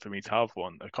effective for me to have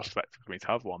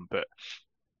one, but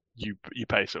you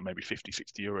pay sort of maybe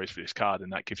 50-60 euros for this card,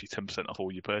 and that gives you 10% off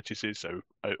all your purchases. So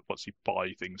once you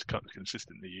buy things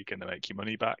consistently, you're going to make your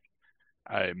money back.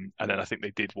 And then I think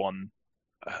they did one.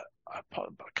 It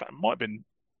might have been.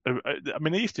 I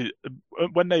mean, they used to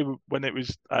when it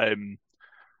was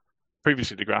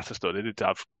previously the Grata store. They did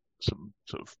have some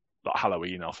sort of like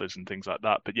Halloween offers and things like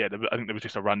that. But yeah, I think there was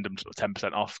just a random sort of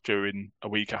 10% off during a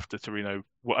week after Torino.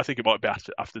 Well, I think it might be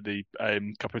after the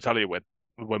Coppa Italia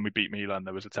when we beat Milan.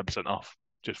 There was a 10% off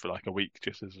just for like a week,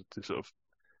 just as to sort of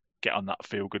get on that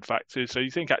feel good factor. So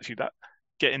you think actually that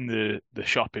getting the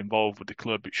shop involved with the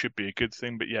club, it should be a good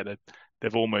thing. But yeah,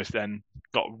 they've almost then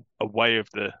got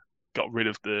rid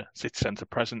of the city centre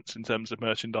presence in terms of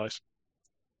merchandise.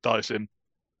 Dyson,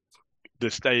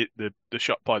 the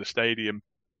shop by the stadium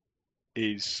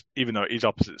is, even though it is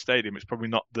opposite the stadium, it's probably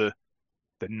not the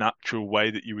natural way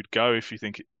that you would go if you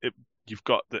think you've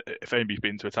got if anybody's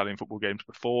been to Italian football games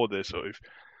before, there's sort of,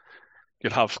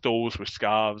 you'll have stalls with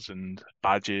scarves and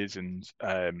badges and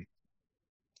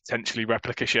potentially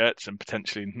replica shirts and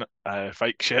potentially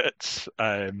fake shirts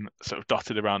sort of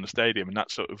dotted around the stadium, and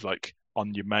that's sort of like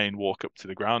on your main walk up to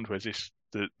the ground, whereas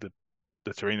the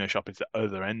Torino shop is the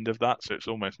other end of that, so it's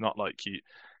almost not like if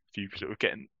you sort of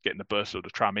getting the bus or the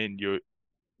tram in,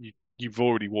 you've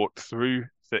already walked through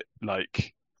that,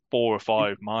 like 4 or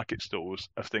 5 market stalls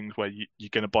of things where you're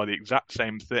going to buy the exact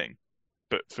same thing,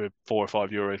 but for €4 or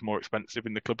 €5 more expensive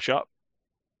in the club shop.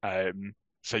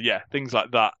 So yeah, things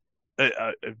like that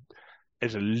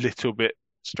is a little bit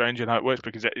strange in how it works,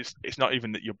 because it's not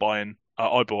even that you're buying.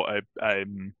 I bought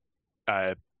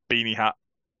a beanie hat,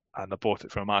 and I bought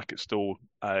it from a market stall.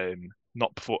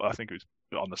 Not before, I think it was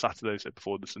on the Saturday, so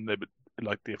before the Sunday, but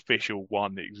like the official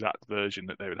one, the exact version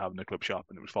that they would have in the club shop,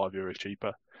 and it was €5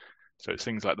 cheaper. So it's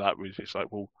things like that where it's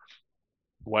like, well,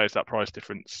 where's that price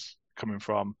difference coming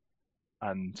from?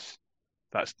 And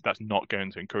that's not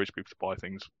going to encourage people to buy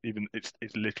things. Even it's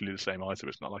literally the same item.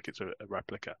 It's not like it's a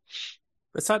replica.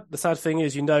 The sad thing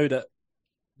is, that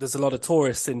there's a lot of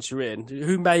tourists in Turin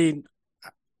who may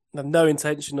have no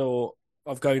intention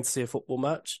of going to see a football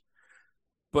match,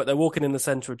 but they're walking in the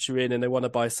centre of Turin and they want to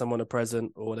buy someone a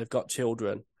present, or they've got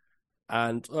children,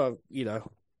 and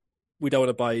we don't want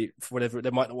to buy for whatever. They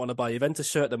might not want to buy a Juventus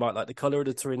shirt. They might like the colour of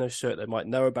the Torino shirt. They might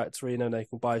know about Torino and they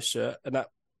can buy a shirt, and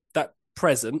that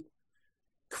present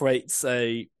creates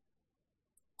a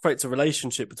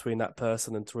relationship between that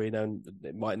person and Torino, and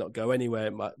it might not go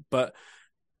anywhere. But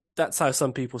that's how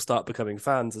some people start becoming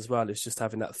fans as well. It's just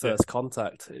having that first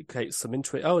contact. It creates some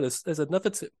interest. Oh, there's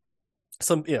another.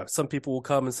 Some people will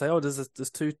come and say, oh, there's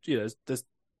two, there's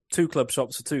 2 club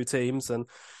shops for 2 teams, and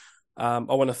I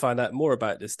want to find out more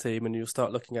about this team, and you'll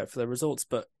start looking out for their results.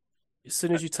 But as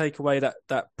soon as you take away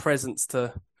that presence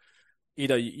to,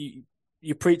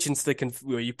 you preach into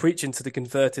the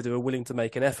converted who are willing to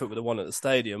make an effort with the one at the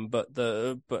stadium, but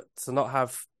to not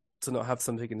have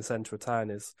something in the centre of town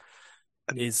is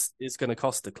going to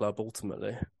cost the club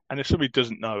ultimately. And if somebody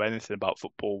doesn't know anything about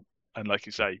football, and like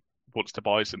you say, wants to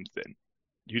buy something,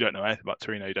 you don't know anything about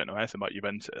Torino, you don't know anything about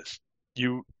Juventus,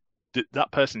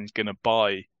 that person is going to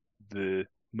buy the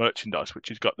merchandise which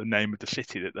has got the name of the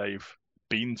city that they've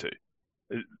been to.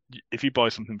 If you buy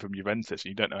something from Juventus and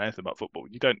you don't know anything about football,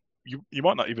 you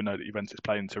might not even know that Juventus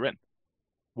play in Turin,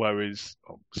 whereas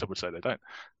some would say they don't.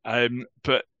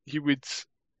 But you would,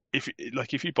 if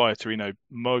you buy a Torino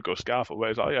mug or scarf, or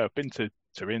whereas I've been to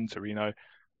Torino,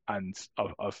 and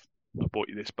I've bought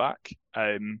you this back.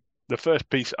 The first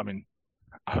piece, I mean,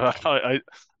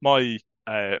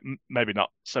 maybe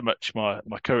not so much my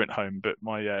current home, but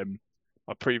my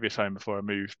previous home before I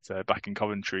moved back in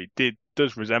Coventry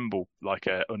does resemble like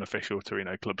an unofficial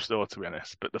Torino club store, to be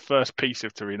honest. But the first piece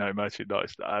of Torino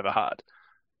merchandise that I ever had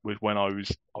was when I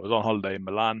was on holiday in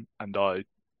Milan, and I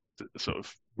sort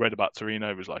of read about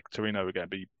Torino. It was like Torino were going to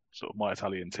be sort of my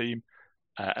Italian team,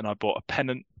 and I bought a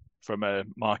pennant from a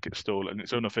market stall, and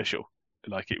it's unofficial.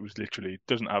 Like, it was literally,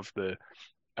 doesn't have the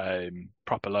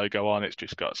proper logo on. It's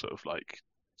just got sort of like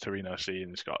Torino C,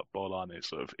 and it's got a ball on it.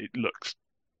 It looks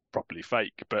properly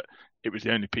fake, but it was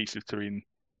the only piece of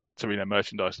Torino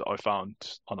merchandise that I found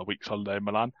on a week's holiday in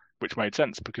Milan, which made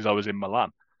sense because I was in Milan.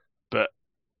 But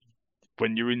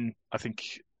when you're in, I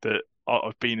think that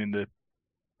I've been in the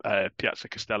Piazza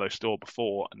Castello store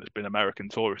before, and there's been American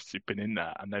tourists who've been in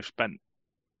there and they've spent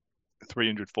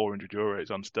 300, 400 euros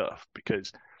on stuff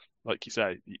because, like you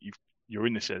say, you're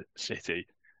in this city,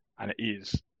 and it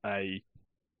is a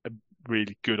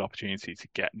really good opportunity to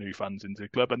get new fans into the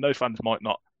club. And those fans might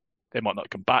not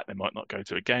come back, they might not go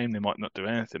to a game, they might not do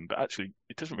anything, but actually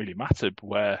it doesn't really matter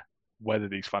whether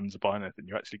these fans are buying anything.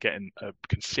 You're actually getting a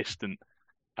consistent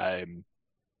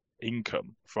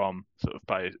income from sort of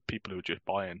people who are just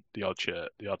buying the odd shirt,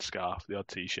 the odd scarf, the odd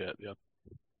t-shirt,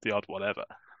 the odd whatever.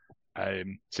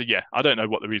 So yeah, I don't know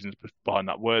what the reasons behind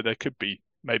that were. There could be,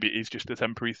 maybe it is just a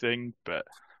temporary thing, but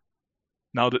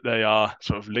now that they are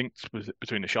sort of linked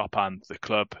between the shop and the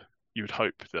club, you would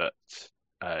hope that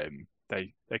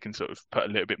they can sort of put a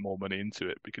little bit more money into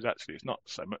it, because actually it's not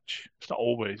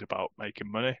always about making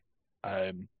money.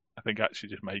 I think actually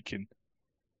just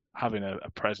having a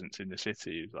presence in the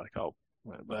city is like,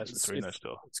 There's the Torino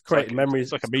store. It's creating memories.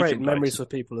 It's like a creating memories for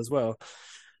people as well.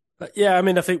 But yeah, I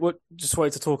mean, I think what just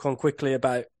wanted to talk on quickly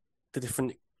about the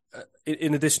different.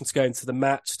 In addition to going to the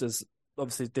match, there's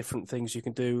obviously different things you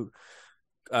can do.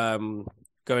 Going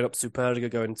up to Superga,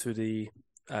 going to the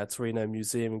Torino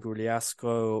Museum in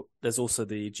Grugliasco. There's also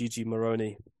the Gigi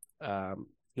Moroni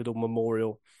little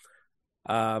memorial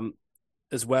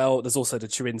as well. There's also the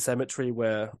Turin Cemetery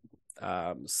where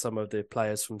some of the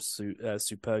players from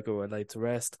Superga are laid to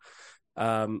rest.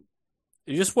 You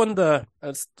just wonder,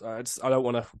 I don't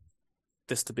want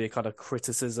this to be a kind of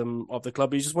criticism of the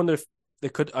club, but you just wonder if they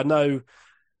could. I know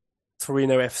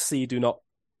Torino FC do not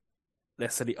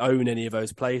necessarily own any of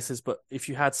those places, but if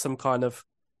you had some kind of,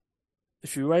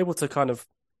 if you were able to kind of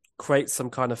create some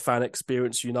kind of fan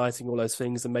experience uniting all those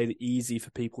things and made it easy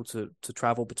for people to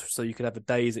travel, so you could have a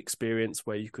day's experience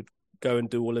where you could go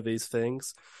and do all of these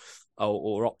things,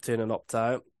 or opt in and opt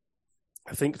out.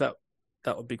 I think that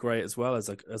would be great as well as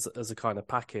a kind of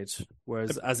package.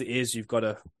 Whereas as it is, you've got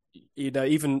to,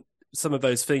 even some of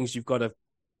those things you've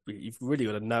really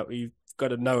got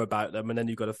to know about them, and then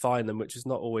you've got to find them, which is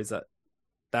not always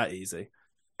that easy.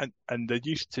 And there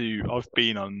used to, I've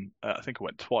been on, I think I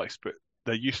went twice, but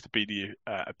there used to be the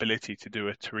ability to do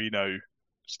a Torino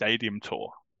stadium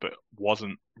tour, but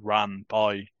wasn't ran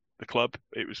by the club.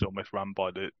 It was almost ran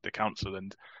by the council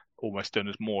and almost done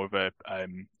as more of a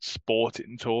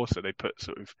sporting tour. So they put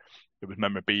it was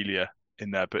memorabilia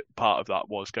in there, but part of that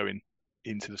was going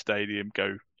into the stadium,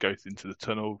 go into the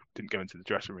tunnel, didn't go into the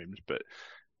dressing rooms, but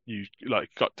you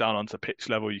got down onto pitch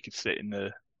level, you could sit in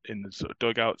the sort of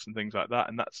dugouts and things like that.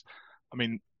 And that's, I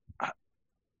mean,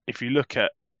 if you look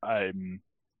at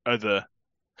other,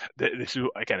 this is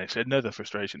again, it's another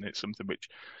frustration. It's something which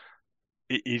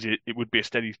it would be a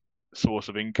steady source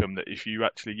of income that if you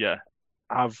actually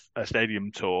have a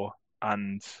stadium tour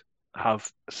and have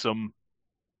some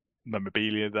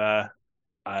memorabilia there,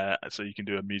 so you can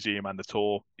do a museum and a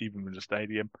tour even with the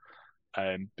stadium,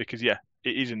 because it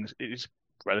is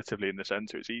relatively in the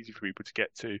centre. It's easy for people to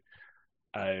get to.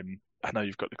 I know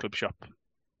you've got the club shop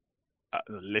a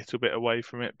little bit away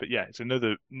from it, but it's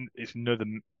another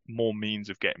more means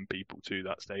of getting people to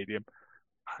that stadium.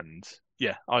 And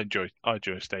I enjoy a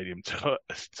stadium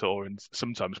tour, and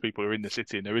sometimes people are in the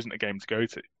city and there isn't a game to go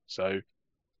to. So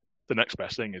the next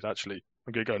best thing is actually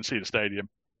I'm going to go and see the stadium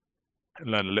and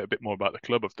learn a little bit more about the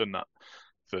club. I've done that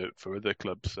for other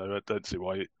clubs, so I don't see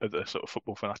why other sort of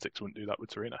football fanatics wouldn't do that with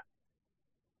Torino.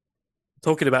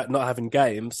 Talking about not having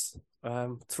games,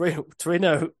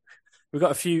 Torino, we've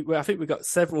got a few. I think we've got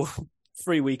several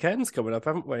free weekends coming up,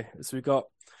 haven't we? So we've got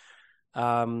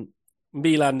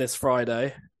Milan this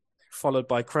Friday, followed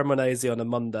by Cremonese on a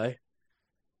Monday,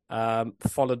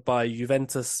 followed by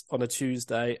Juventus on a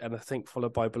Tuesday, and I think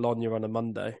followed by Bologna on a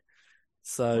Monday.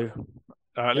 So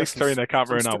at least Torino can't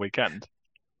ruin our weekend.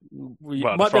 We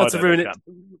might be able to ruin it.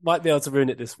 Might be able to ruin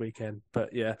it this weekend,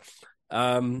 but yeah.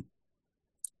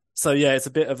 So it's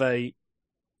a bit of a,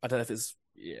 I don't know if it's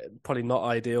probably not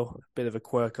ideal, a bit of a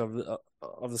quirk of the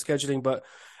scheduling, but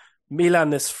Milan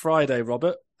this Friday,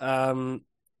 Robert.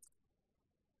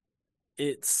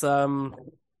 It's we've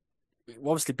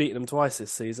obviously beaten them twice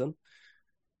this season,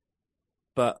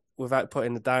 but without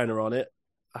putting the downer on it,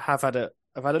 I've had a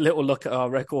little look at our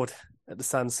record at the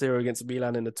San Siro against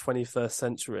Milan in the 21st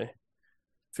century.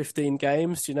 15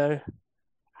 games. Do you know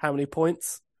how many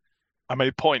points? How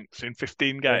many points in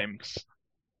 15 games?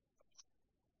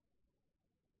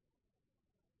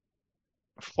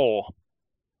 4.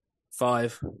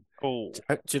 5. Oh.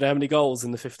 Do you know how many goals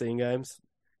in the 15 games?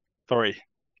 3.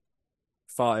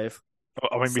 5.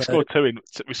 I mean, we scored 2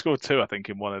 we scored 2, I think,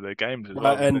 in one of the games as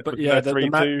well.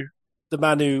 The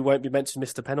man who won't be mentioned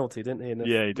missed a penalty, didn't he?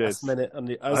 He did. Last minute.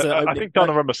 I think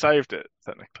Donnarumma saved it,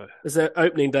 technically. It was the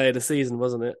opening day of the season,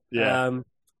 wasn't it? Yeah.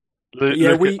 I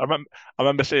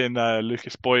remember seeing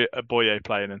Lucas Boye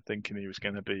playing and thinking he was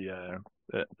going to be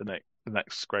the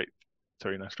next great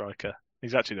Torino striker.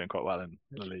 He's actually doing quite well in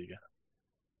La Liga.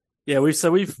 Yeah,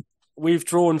 we've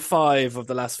drawn 5 of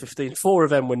the last 15. 4 of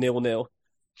them were 0-0.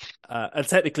 And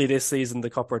technically this season the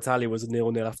Coppa Italia was a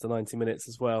 0-0 after 90 minutes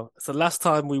as well. So last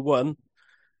time we won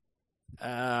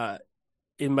in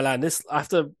Milan, this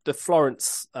after the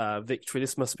Florence victory,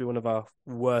 this must be one of our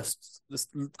worst, this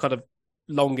kind of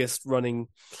longest running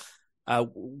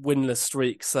winless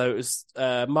streak. So it was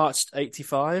March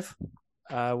 85,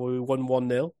 where we won 1-0.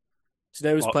 Do you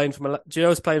know who's playing for Milan? Do you know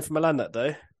who's playing for Milan that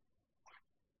day?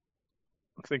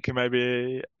 I'm thinking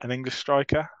maybe an English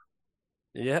striker.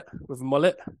 Yeah, with a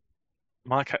mullet.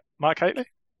 Mark Hateley?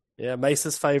 Yeah,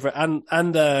 Mesa's favourite.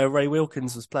 And Ray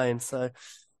Wilkins was playing. So,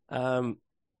 so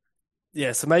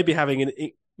maybe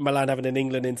having Milan having an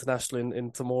England international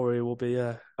in Tomori will be.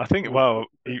 I think. Well,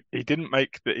 he didn't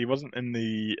make that. He wasn't in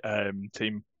the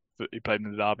team that he played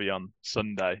in the derby on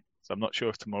Sunday, so I'm not sure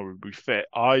if Tomori will be fit.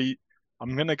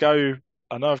 I'm gonna go.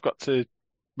 I know I've got to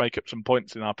make up some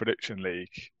points in our prediction league.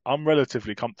 I'm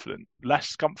relatively confident,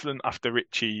 less confident after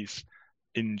Richie's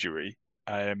injury.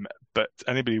 But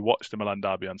anybody who watched the Milan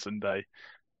derby on Sunday,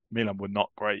 Milan were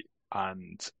not great,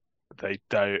 and they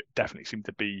definitely seem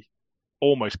to be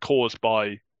almost caused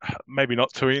by maybe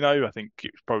not Torino. I think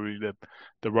it was probably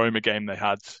the Roma game they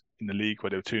had in the league where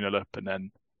they were 2-0 up and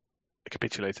then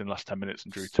capitulated in the last 10 minutes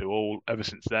and drew 2-2. Ever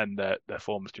since then, their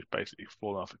form has just basically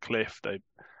fallen off a cliff. They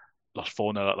lost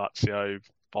 4-0 at Lazio,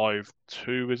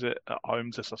 5-2 is it at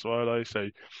home to Sassuolo. So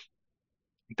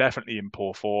definitely in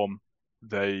poor form.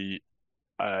 They've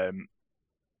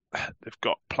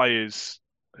got players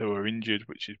who are injured,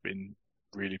 which has been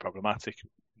really problematic.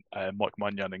 Mike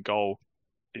Maignan in goal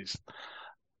is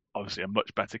obviously a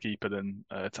much better keeper than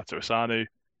Tatarusanu.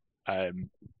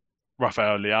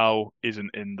 Rafael Leao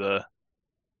wasn't in the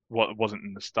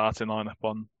starting lineup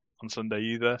on Sunday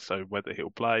either, so whether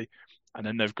he'll play. And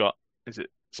then they've got, is it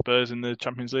Spurs in the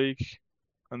Champions League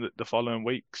and the following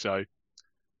week? So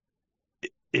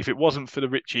if it wasn't for the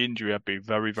Richie injury, I'd be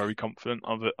very, very confident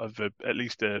of at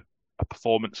least a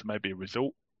performance, maybe a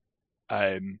result.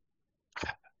 It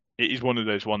is one of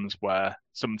those ones where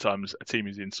sometimes a team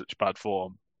is in such bad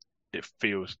form, it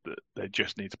feels that they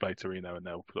just need to play Torino and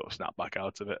they'll sort of snap back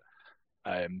out of it.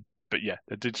 But yeah,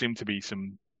 there did seem to be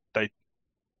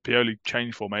Pioli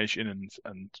changed formation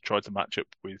and tried to match up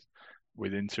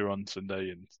with Inter on Sunday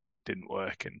and didn't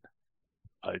work. And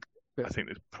I think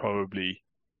there's probably,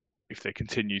 if they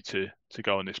continue to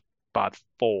go on this bad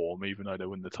form, even though they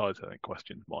win the title, I think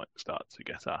questions might start to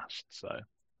get asked. So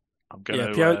I'm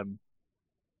going to.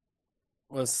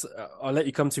 I'll let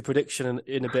you come to prediction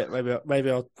in a bit. Maybe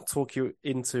I'll talk you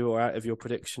into or out of your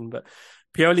prediction. But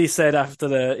Pioli said after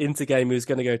the Inter game he was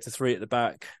going to go to 3 at the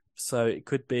back. So it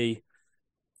could be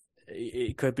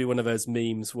one of those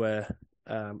memes where,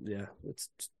 it's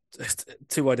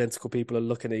two identical people are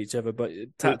looking at each other, but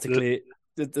tactically,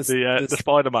 the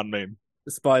Spider-Man meme.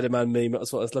 The Spider-Man meme.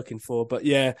 That's what I was looking for. But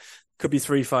yeah, could be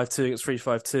 3-5-2 against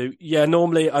 3-5-2. Yeah,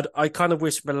 normally I kind of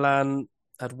wish Milan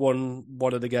had won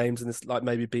one of the games in this, like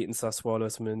maybe beaten Sassuolo or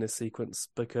something in this sequence,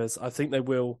 because I think they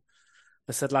will.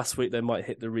 I said last week they might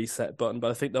hit the reset button,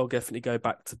 but I think they'll definitely go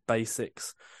back to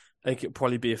basics. I think it'll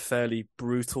probably be a fairly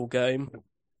brutal game.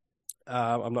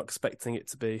 I'm not expecting it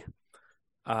to be.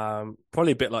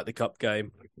 Probably a bit like the cup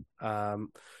game.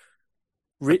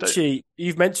 Richie,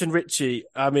 you've mentioned Richie.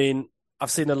 I mean, I've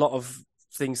seen a lot of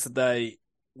things today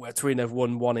where Torino have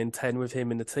won 1 in 10 with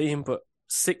him in the team, but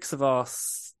 6 of our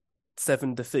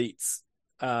 7 defeats,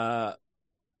 7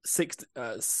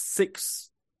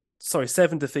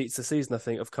 defeats this season, I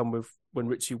think, have come with when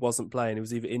Richie wasn't playing. He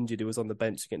was either injured, he was on the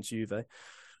bench against Juve.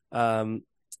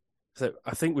 So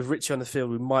I think with Richie on the field,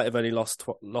 we might have only lost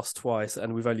twice,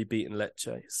 and we've only beaten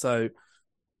Lecce. So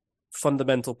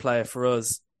fundamental player for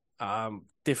us.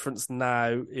 Difference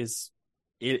now is,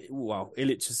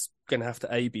 Ilic is going to have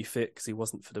to A, be fit because he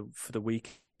wasn't for the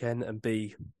weekend, and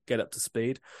B, get up to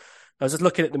speed. I was just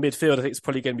looking at the midfield. I think it's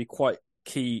probably going to be quite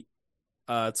key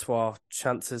to our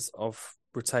chances of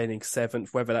retaining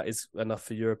 7th. Whether that is enough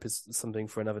for Europe is something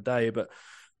for another day. But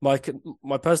my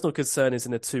personal concern is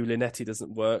in a 2, Linetti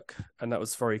doesn't work, and that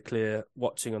was very clear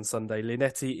watching on Sunday.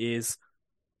 Linetti is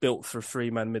built for a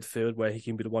 3-man midfield where he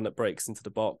can be the one that breaks into the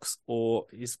box, or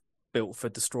he's built for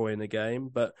destroying the game.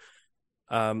 But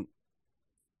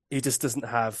he just doesn't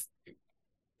have.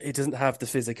 He doesn't have the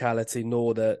physicality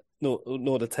nor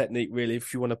the technique, really.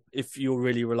 If you're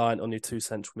really reliant on your 2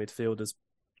 central midfielders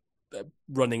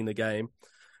running the game,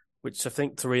 which I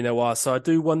think Torino are. So I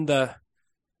do wonder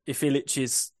if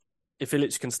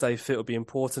Ilic can stay fit, it'll be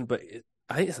important. But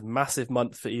I think it's a massive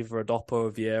month for either Adoppo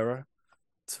or Vieira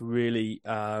to really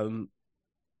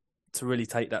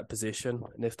take that position.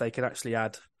 And if they can actually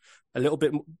add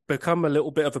become a little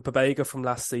bit of a Pobega from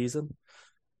last season,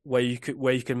 where you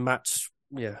can match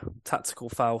tactical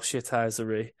foul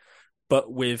shithousery, but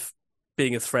with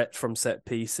being a threat from set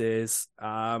pieces,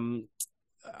 running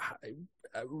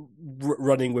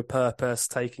with purpose,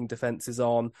 taking defenses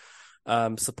on,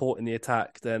 supporting the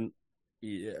attack, then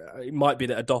it might be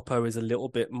that Adoppo is a little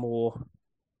bit more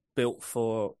built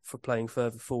for playing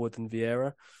further forward than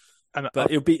Vieira.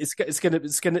 But it's going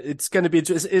to be.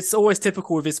 It's always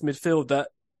typical with this midfield that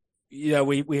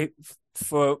we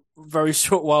for a very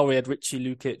short while we had Richie,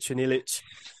 Lukic, and Ilic.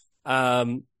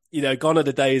 Gone are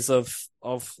the days of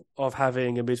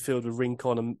having a midfield with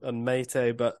Rincon and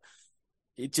Mate, but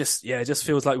it just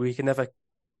feels like we can never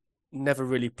never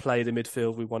really play the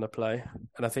midfield we want to play.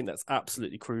 And I think that's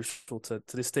absolutely crucial to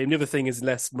this team. The other thing is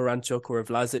unless Moranchuk or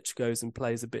Vlasic goes and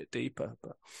plays a bit deeper.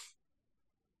 But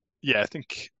yeah, I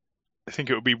think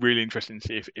it would be really interesting to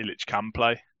see if Ilic can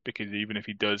play, because even if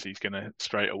he does, he's going to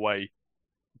straight away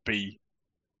be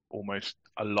almost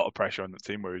a lot of pressure on the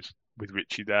team. Whereas with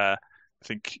Richie there, I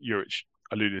think Juric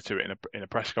alluded to it in a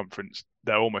press conference.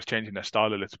 They're almost changing their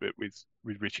style a little bit with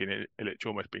Richie and Ilic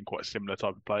almost being quite a similar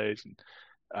type of players and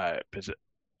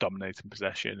dominating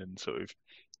possession and sort of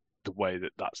the way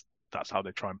that's how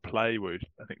they try and play. Whereas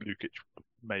I think Lukic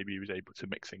maybe was able to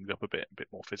mix things up a bit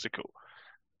more physical.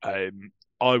 I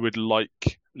would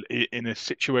like, in a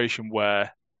situation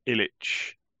where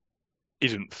Ilic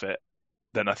isn't fit,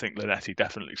 then I think Linetti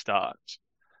definitely starts.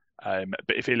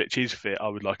 But if Ilic is fit, I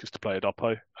would like us to play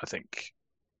Adoppo. I think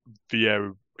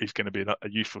Vieira is going to be a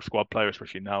useful squad player,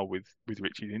 especially now with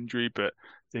Richie's injury. But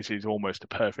this is almost a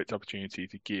perfect opportunity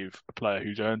to give a player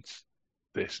who's earned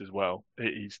this as well.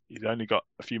 He's only got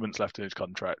a few months left in his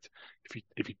contract.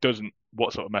 If he doesn't,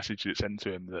 what sort of message did it send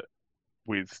to him that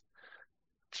with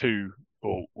two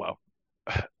midfielders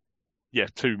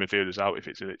out, if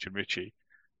it's Ilic and Richie,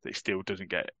 that he still doesn't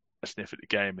get a sniff at the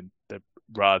game, and they'd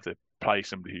rather play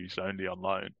somebody who's only on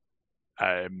loan.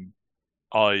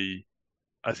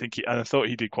 I think I thought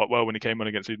he did quite well when he came on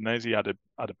against Udinese. He had a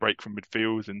break from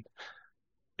midfield, and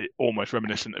it almost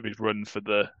reminiscent of his run for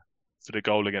the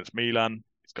goal against Milan.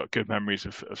 He's got good memories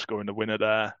of scoring the winner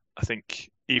there. I think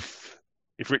if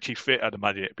Richie's fit, I'd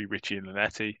imagine it'd be Richie and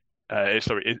Linetti.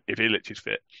 If Ilic is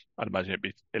fit, I'd imagine it'd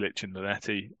be Ilic and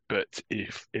Linetti. But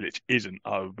if Ilic isn't,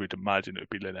 I would imagine it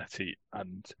would be Linetti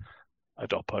and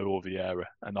Adoppo or Vieira.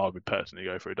 And I would personally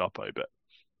go for Adoppo. But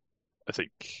I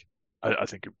think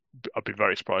I'd be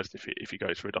very surprised if he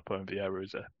goes for Adoppo and Vieira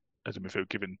as a midfield,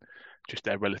 given just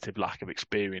their relative lack of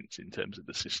experience in terms of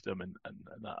the system and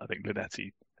that. I think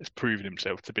Linetti has proven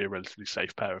himself to be a relatively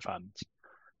safe pair of hands,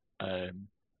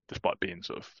 despite being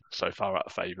sort of so far out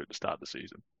of favour at the start of the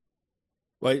season.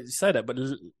 Well, you say that, but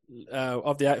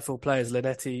of the outfield players,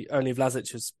 Linetti, only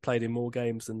Vlasic has played in more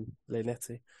games than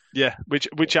Linetti. Yeah, which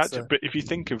actually, but if you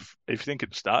think at the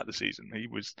start of the season, he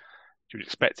was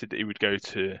expected that he would go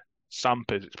to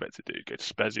Sampa's, expected to go to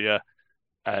Spezia,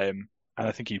 and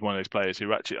I think he's one of those players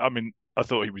who actually, I mean, I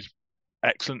thought he was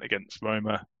excellent against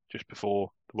Roma just before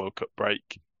the World Cup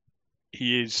break.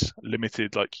 He is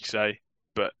limited, like you say,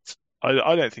 but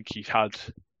I don't think he's had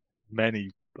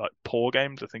many like poor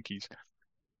games. I think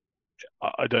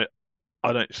I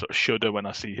don't sort of shudder when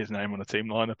I see his name on a team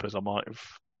lineup as I might have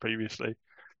previously.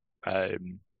 I'd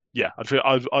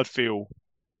feel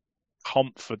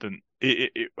confident.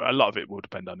 A lot of it will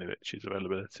depend on Ilic's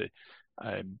availability.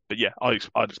 But yeah, I'd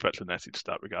expect Linetti to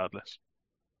start regardless.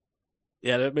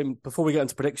 Yeah, I mean, before we get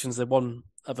into predictions, the one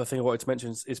other thing I wanted to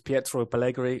mention is Pietro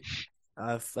Pellegrini.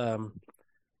 I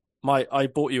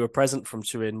bought you a present from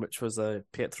Turin, which was a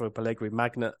Pietro Pellegrini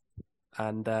magnet,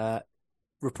 and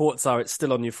reports are it's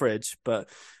still on your fridge, but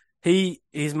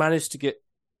he's managed to get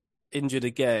injured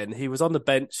again. He was on the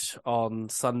bench on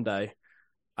Sunday,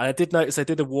 and I did notice they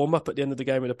did a warm-up at the end of the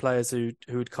game with the players who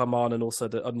had come on and also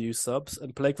the unused subs,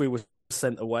 and Pellegrini was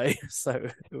sent away, so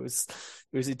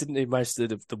he didn't even manage to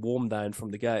do the warm down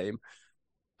from the game.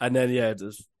 And then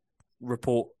there's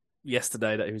report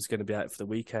yesterday that he was going to be out for the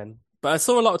weekend. But I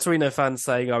saw a lot of Torino fans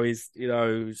saying, "Oh, he's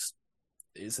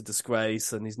it's a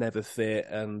disgrace and he's never fit,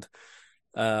 and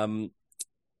we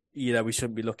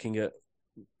shouldn't be looking at.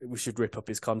 We should rip up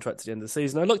his contract at the end of the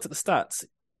season." I looked at the stats.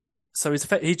 So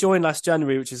he joined last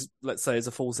January, which is, let's say, is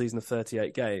a full season of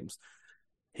 38 games.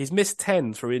 He's missed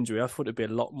 10 through injury. I thought it'd be a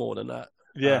lot more than that.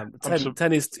 Yeah,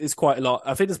 10 is quite a lot.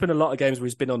 I think there's been a lot of games where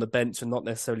he's been on the bench and not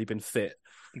necessarily been fit.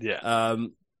 Yeah.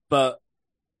 But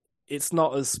it's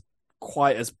not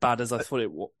quite as bad as I thought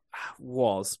it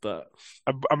was. But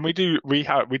and we do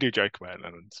joke about it,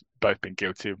 and both been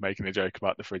guilty of making a joke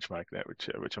about the fridge magnet,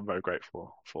 which I'm very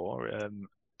grateful for.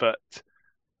 But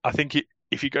I think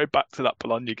if you go back to that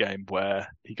Bologna game where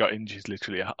he got injured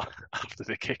literally after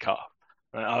the kickoff,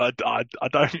 I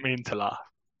don't mean to laugh,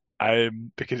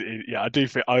 because I do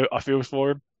feel I feel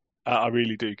for him. I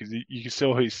really do, because you can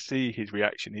still see his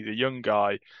reaction. He's a young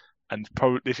guy, and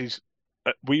probably this is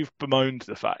we've bemoaned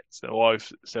the fact, or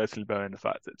I've certainly bemoaned the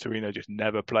fact that Torino just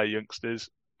never play youngsters,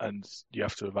 and you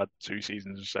have to have had 2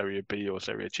 seasons of Serie B or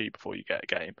Serie C before you get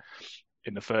a game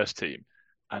in the first team.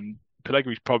 And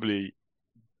Pellegrini's probably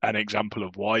an example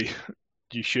of why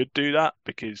you should do that,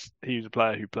 because he was a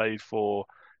player who played for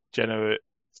Genoa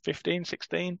 15,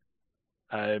 16,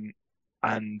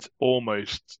 and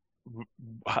almost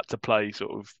had to play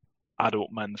sort of adult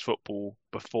men's football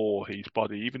before his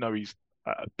body, even though he's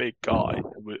a big guy,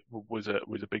 was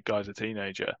a big guy as a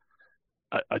teenager.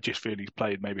 I just feel he's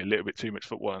played maybe a little bit too much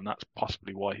football, and that's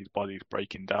possibly why his body is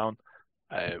breaking down.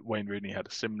 Wayne Rooney had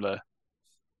a similar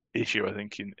issue, I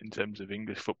think, in terms of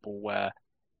English football, where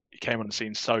he came on the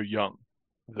scene so young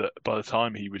that by the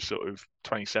time he was sort of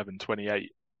 27,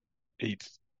 28, he'd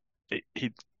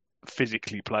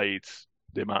physically played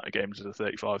the amount of games as a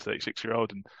 35,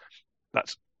 36-year-old. And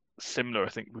that's similar, I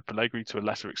think, with Pellegrini to a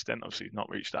lesser extent. Obviously, he's not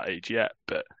reached that age yet,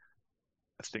 but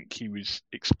I think he was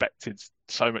expected,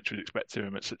 so much was expected of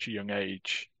him at such a young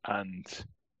age. And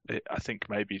I think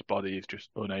maybe his body is just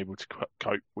unable to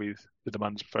cope with the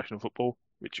demands of professional football,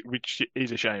 which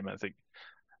is a shame. I think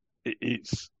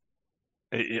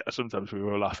sometimes we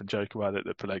will laugh and joke about it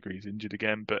that Pellegrini's injured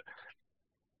again, but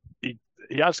he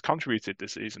has contributed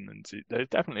this season, and there's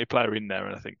definitely a player in there.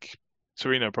 And I think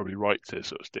Torino are probably right to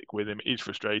sort of stick with him. It is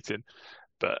frustrating,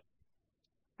 but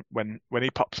when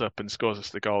he pops up and scores us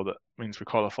the goal that means we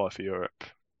qualify for Europe,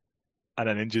 and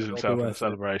then injures himself in the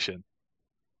celebration,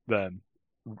 then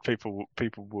people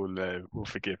will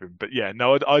forgive him. But yeah,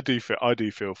 no, I do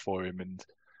feel for him, and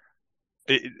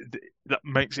that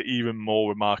makes it even more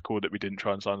remarkable that we didn't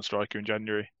try and sign a striker in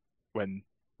January when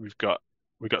we've got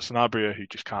Sanabria, who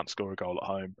just can't score a goal at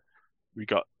home. We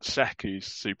got Sek, who's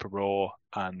super raw,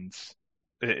 and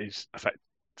it is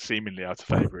seemingly out of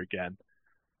favour again.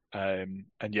 And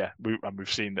yeah,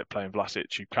 we've seen that playing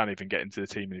Vlasic, who can't even get into the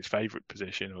team in his favourite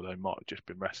position, although he might have just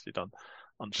been rested on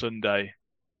Sunday.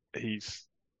 He's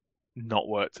not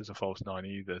worked as a false nine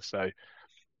either, so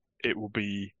it will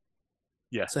be.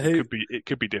 Yeah, so it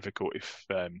could be difficult if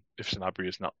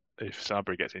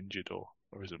Sanabria gets injured or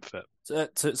isn't fit. So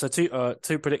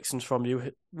two predictions from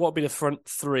you. What will be the front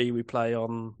three we play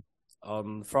on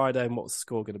Friday, and what's the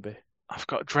score going to be? I've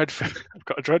got a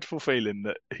dreadful feeling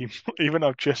that even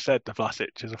I've just said the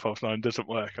Vlasic as a false nine doesn't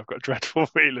work. I've got a dreadful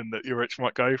feeling that Juric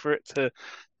might go for it to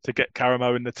get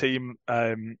Caramo in the team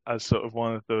as sort of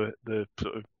one of the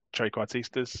sort of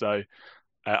trequartistas. So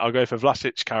I'll go for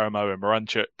Vlasic, Caramo, and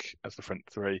Moranchuk as the front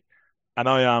three. And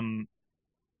I am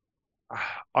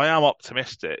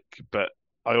optimistic, but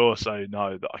I also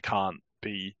know that I can't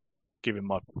be, given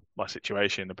my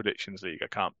situation in the predictions league, I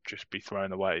can't just be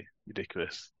throwing away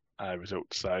ridiculous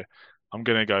results. So I'm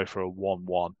going to go for a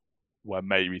 1-1 where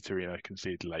maybe Torino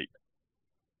concede late.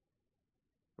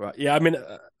 Right. Yeah, I mean,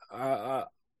 I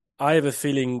have a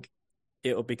feeling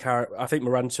it'll be I think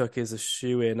Moranchuk is a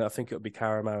shoe-in. I think it'll be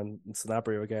Caramo and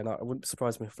Sanabria again. I wouldn't be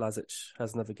surprised if Vlasic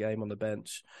has another game on the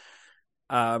bench.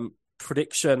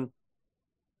 Prediction,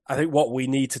 I think what we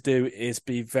need to do is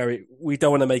we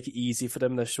don't want to make it easy for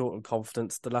them. They're short on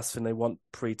confidence. The last thing they want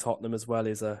pre-Tottenham as well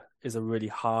is a really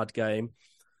hard game.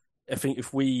 I think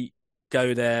if we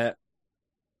go there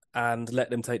and let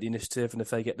them take the initiative, and if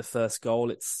they get the first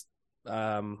goal, it's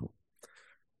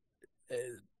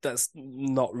that's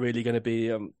not really going to be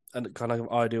a kind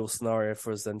of ideal scenario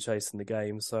for us then chasing the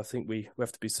game. So I think we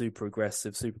have to be super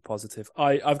aggressive, super positive.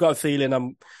 I've got a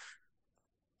feeling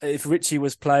if Richie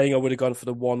was playing, I would have gone for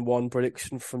the 1-1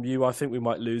 prediction from you. I think we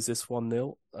might lose this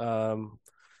 1-0.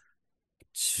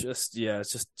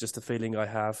 It's just a feeling I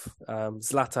have.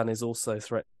 Zlatan is also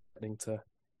threatening to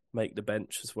make the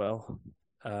bench as well.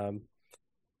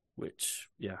 Which,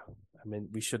 yeah, I mean,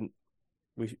 we shouldn't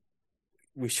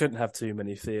have too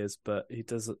many fears, but he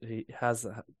does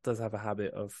have a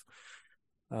habit of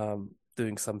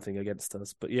doing something against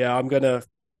us. But yeah, I'm gonna.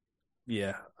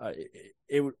 Yeah,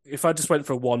 if I just went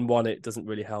for a 1-1, it doesn't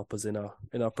really help us in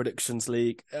our predictions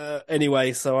league.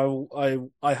 Anyway, so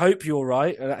I hope you're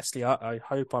right, and actually I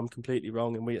hope I'm completely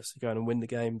wrong, and we actually go and win the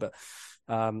game. But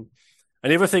and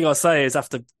the other thing I'll say is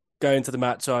after going to the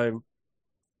match, on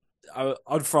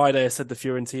Friday I said the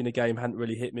Fiorentina game hadn't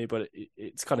really hit me, but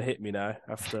it's kind of hit me now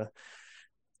after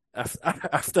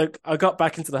I got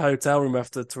back into the hotel room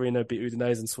after Torino beat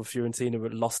Udinese and saw Fiorentina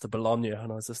had lost to Bologna,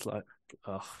 and I was just like,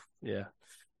 oh. Yeah,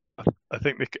 I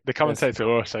think the commentator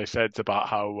also said about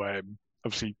how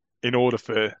obviously in order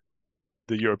for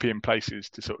the European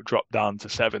places to sort of drop down to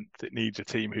 7th, it needs a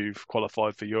team who've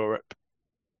qualified for Europe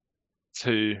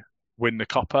to win the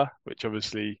Coppa, which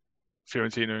obviously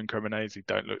Fiorentina and Cremonese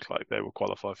don't look like they will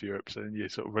qualify for Europe. So then you're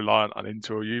sort of reliant on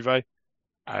Inter or Juve.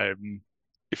 And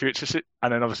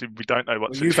then obviously we don't know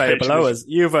what the situation is.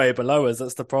 Juve are below us.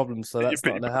 That's the problem. So that's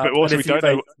not going to happen. But also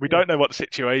we don't know what the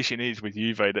situation is with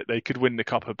Juve, that they could win the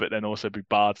Coppa but then also be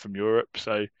barred from Europe.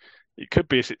 So it could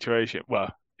be a situation.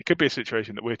 Well, it could be a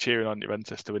situation that we're cheering on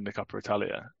Juventus to win the Coppa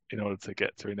Italia in order to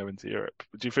get Torino into Europe.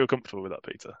 Do you feel comfortable with that,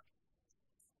 Peter?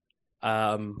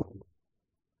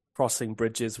 Crossing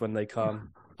bridges when they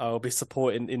come. I'll be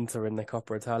supporting Inter in the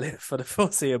Coppa Italia for the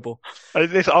foreseeable.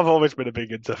 I've always been a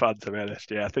big Inter fan, to be honest.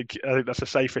 Yeah, I think that's the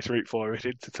safest route for it,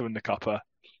 Inter to win the Coppa.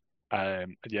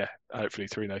 Yeah, hopefully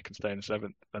Torino can stay in the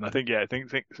seventh. And I think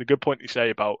it's a good point you say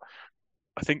about.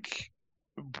 I think,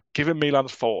 given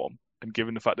Milan's form and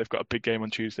given the fact they've got a big game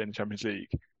on Tuesday in the Champions League,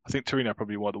 I think Torino are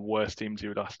probably one of the worst teams you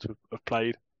would ask to have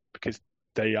played because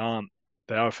they aren't.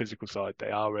 They are a physical side. They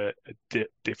are a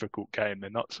difficult game. They're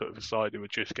not sort of a side who are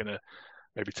just going to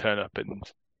maybe turn up and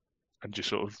just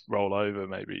sort of roll over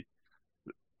maybe.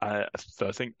 So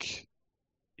I think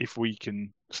if we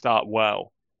can start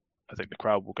well, I think the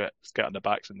crowd will get on their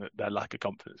backs, and their lack of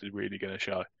confidence is really going to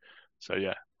show. So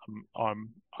yeah, I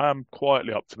am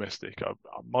quietly optimistic. I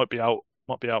might be out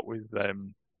with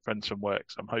friends from work,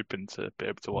 so I'm hoping to be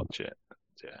able to watch it.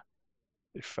 Yeah,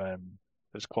 if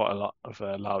there's quite a lot of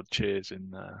loud cheers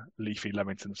in leafy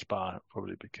Leamington Spa,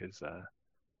 probably because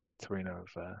Torino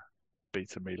have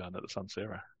beaten Milan at the San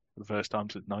Siro for the first time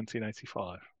since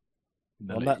 1985.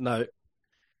 On that note,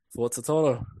 Forza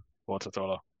Toro. Forza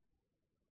Toro.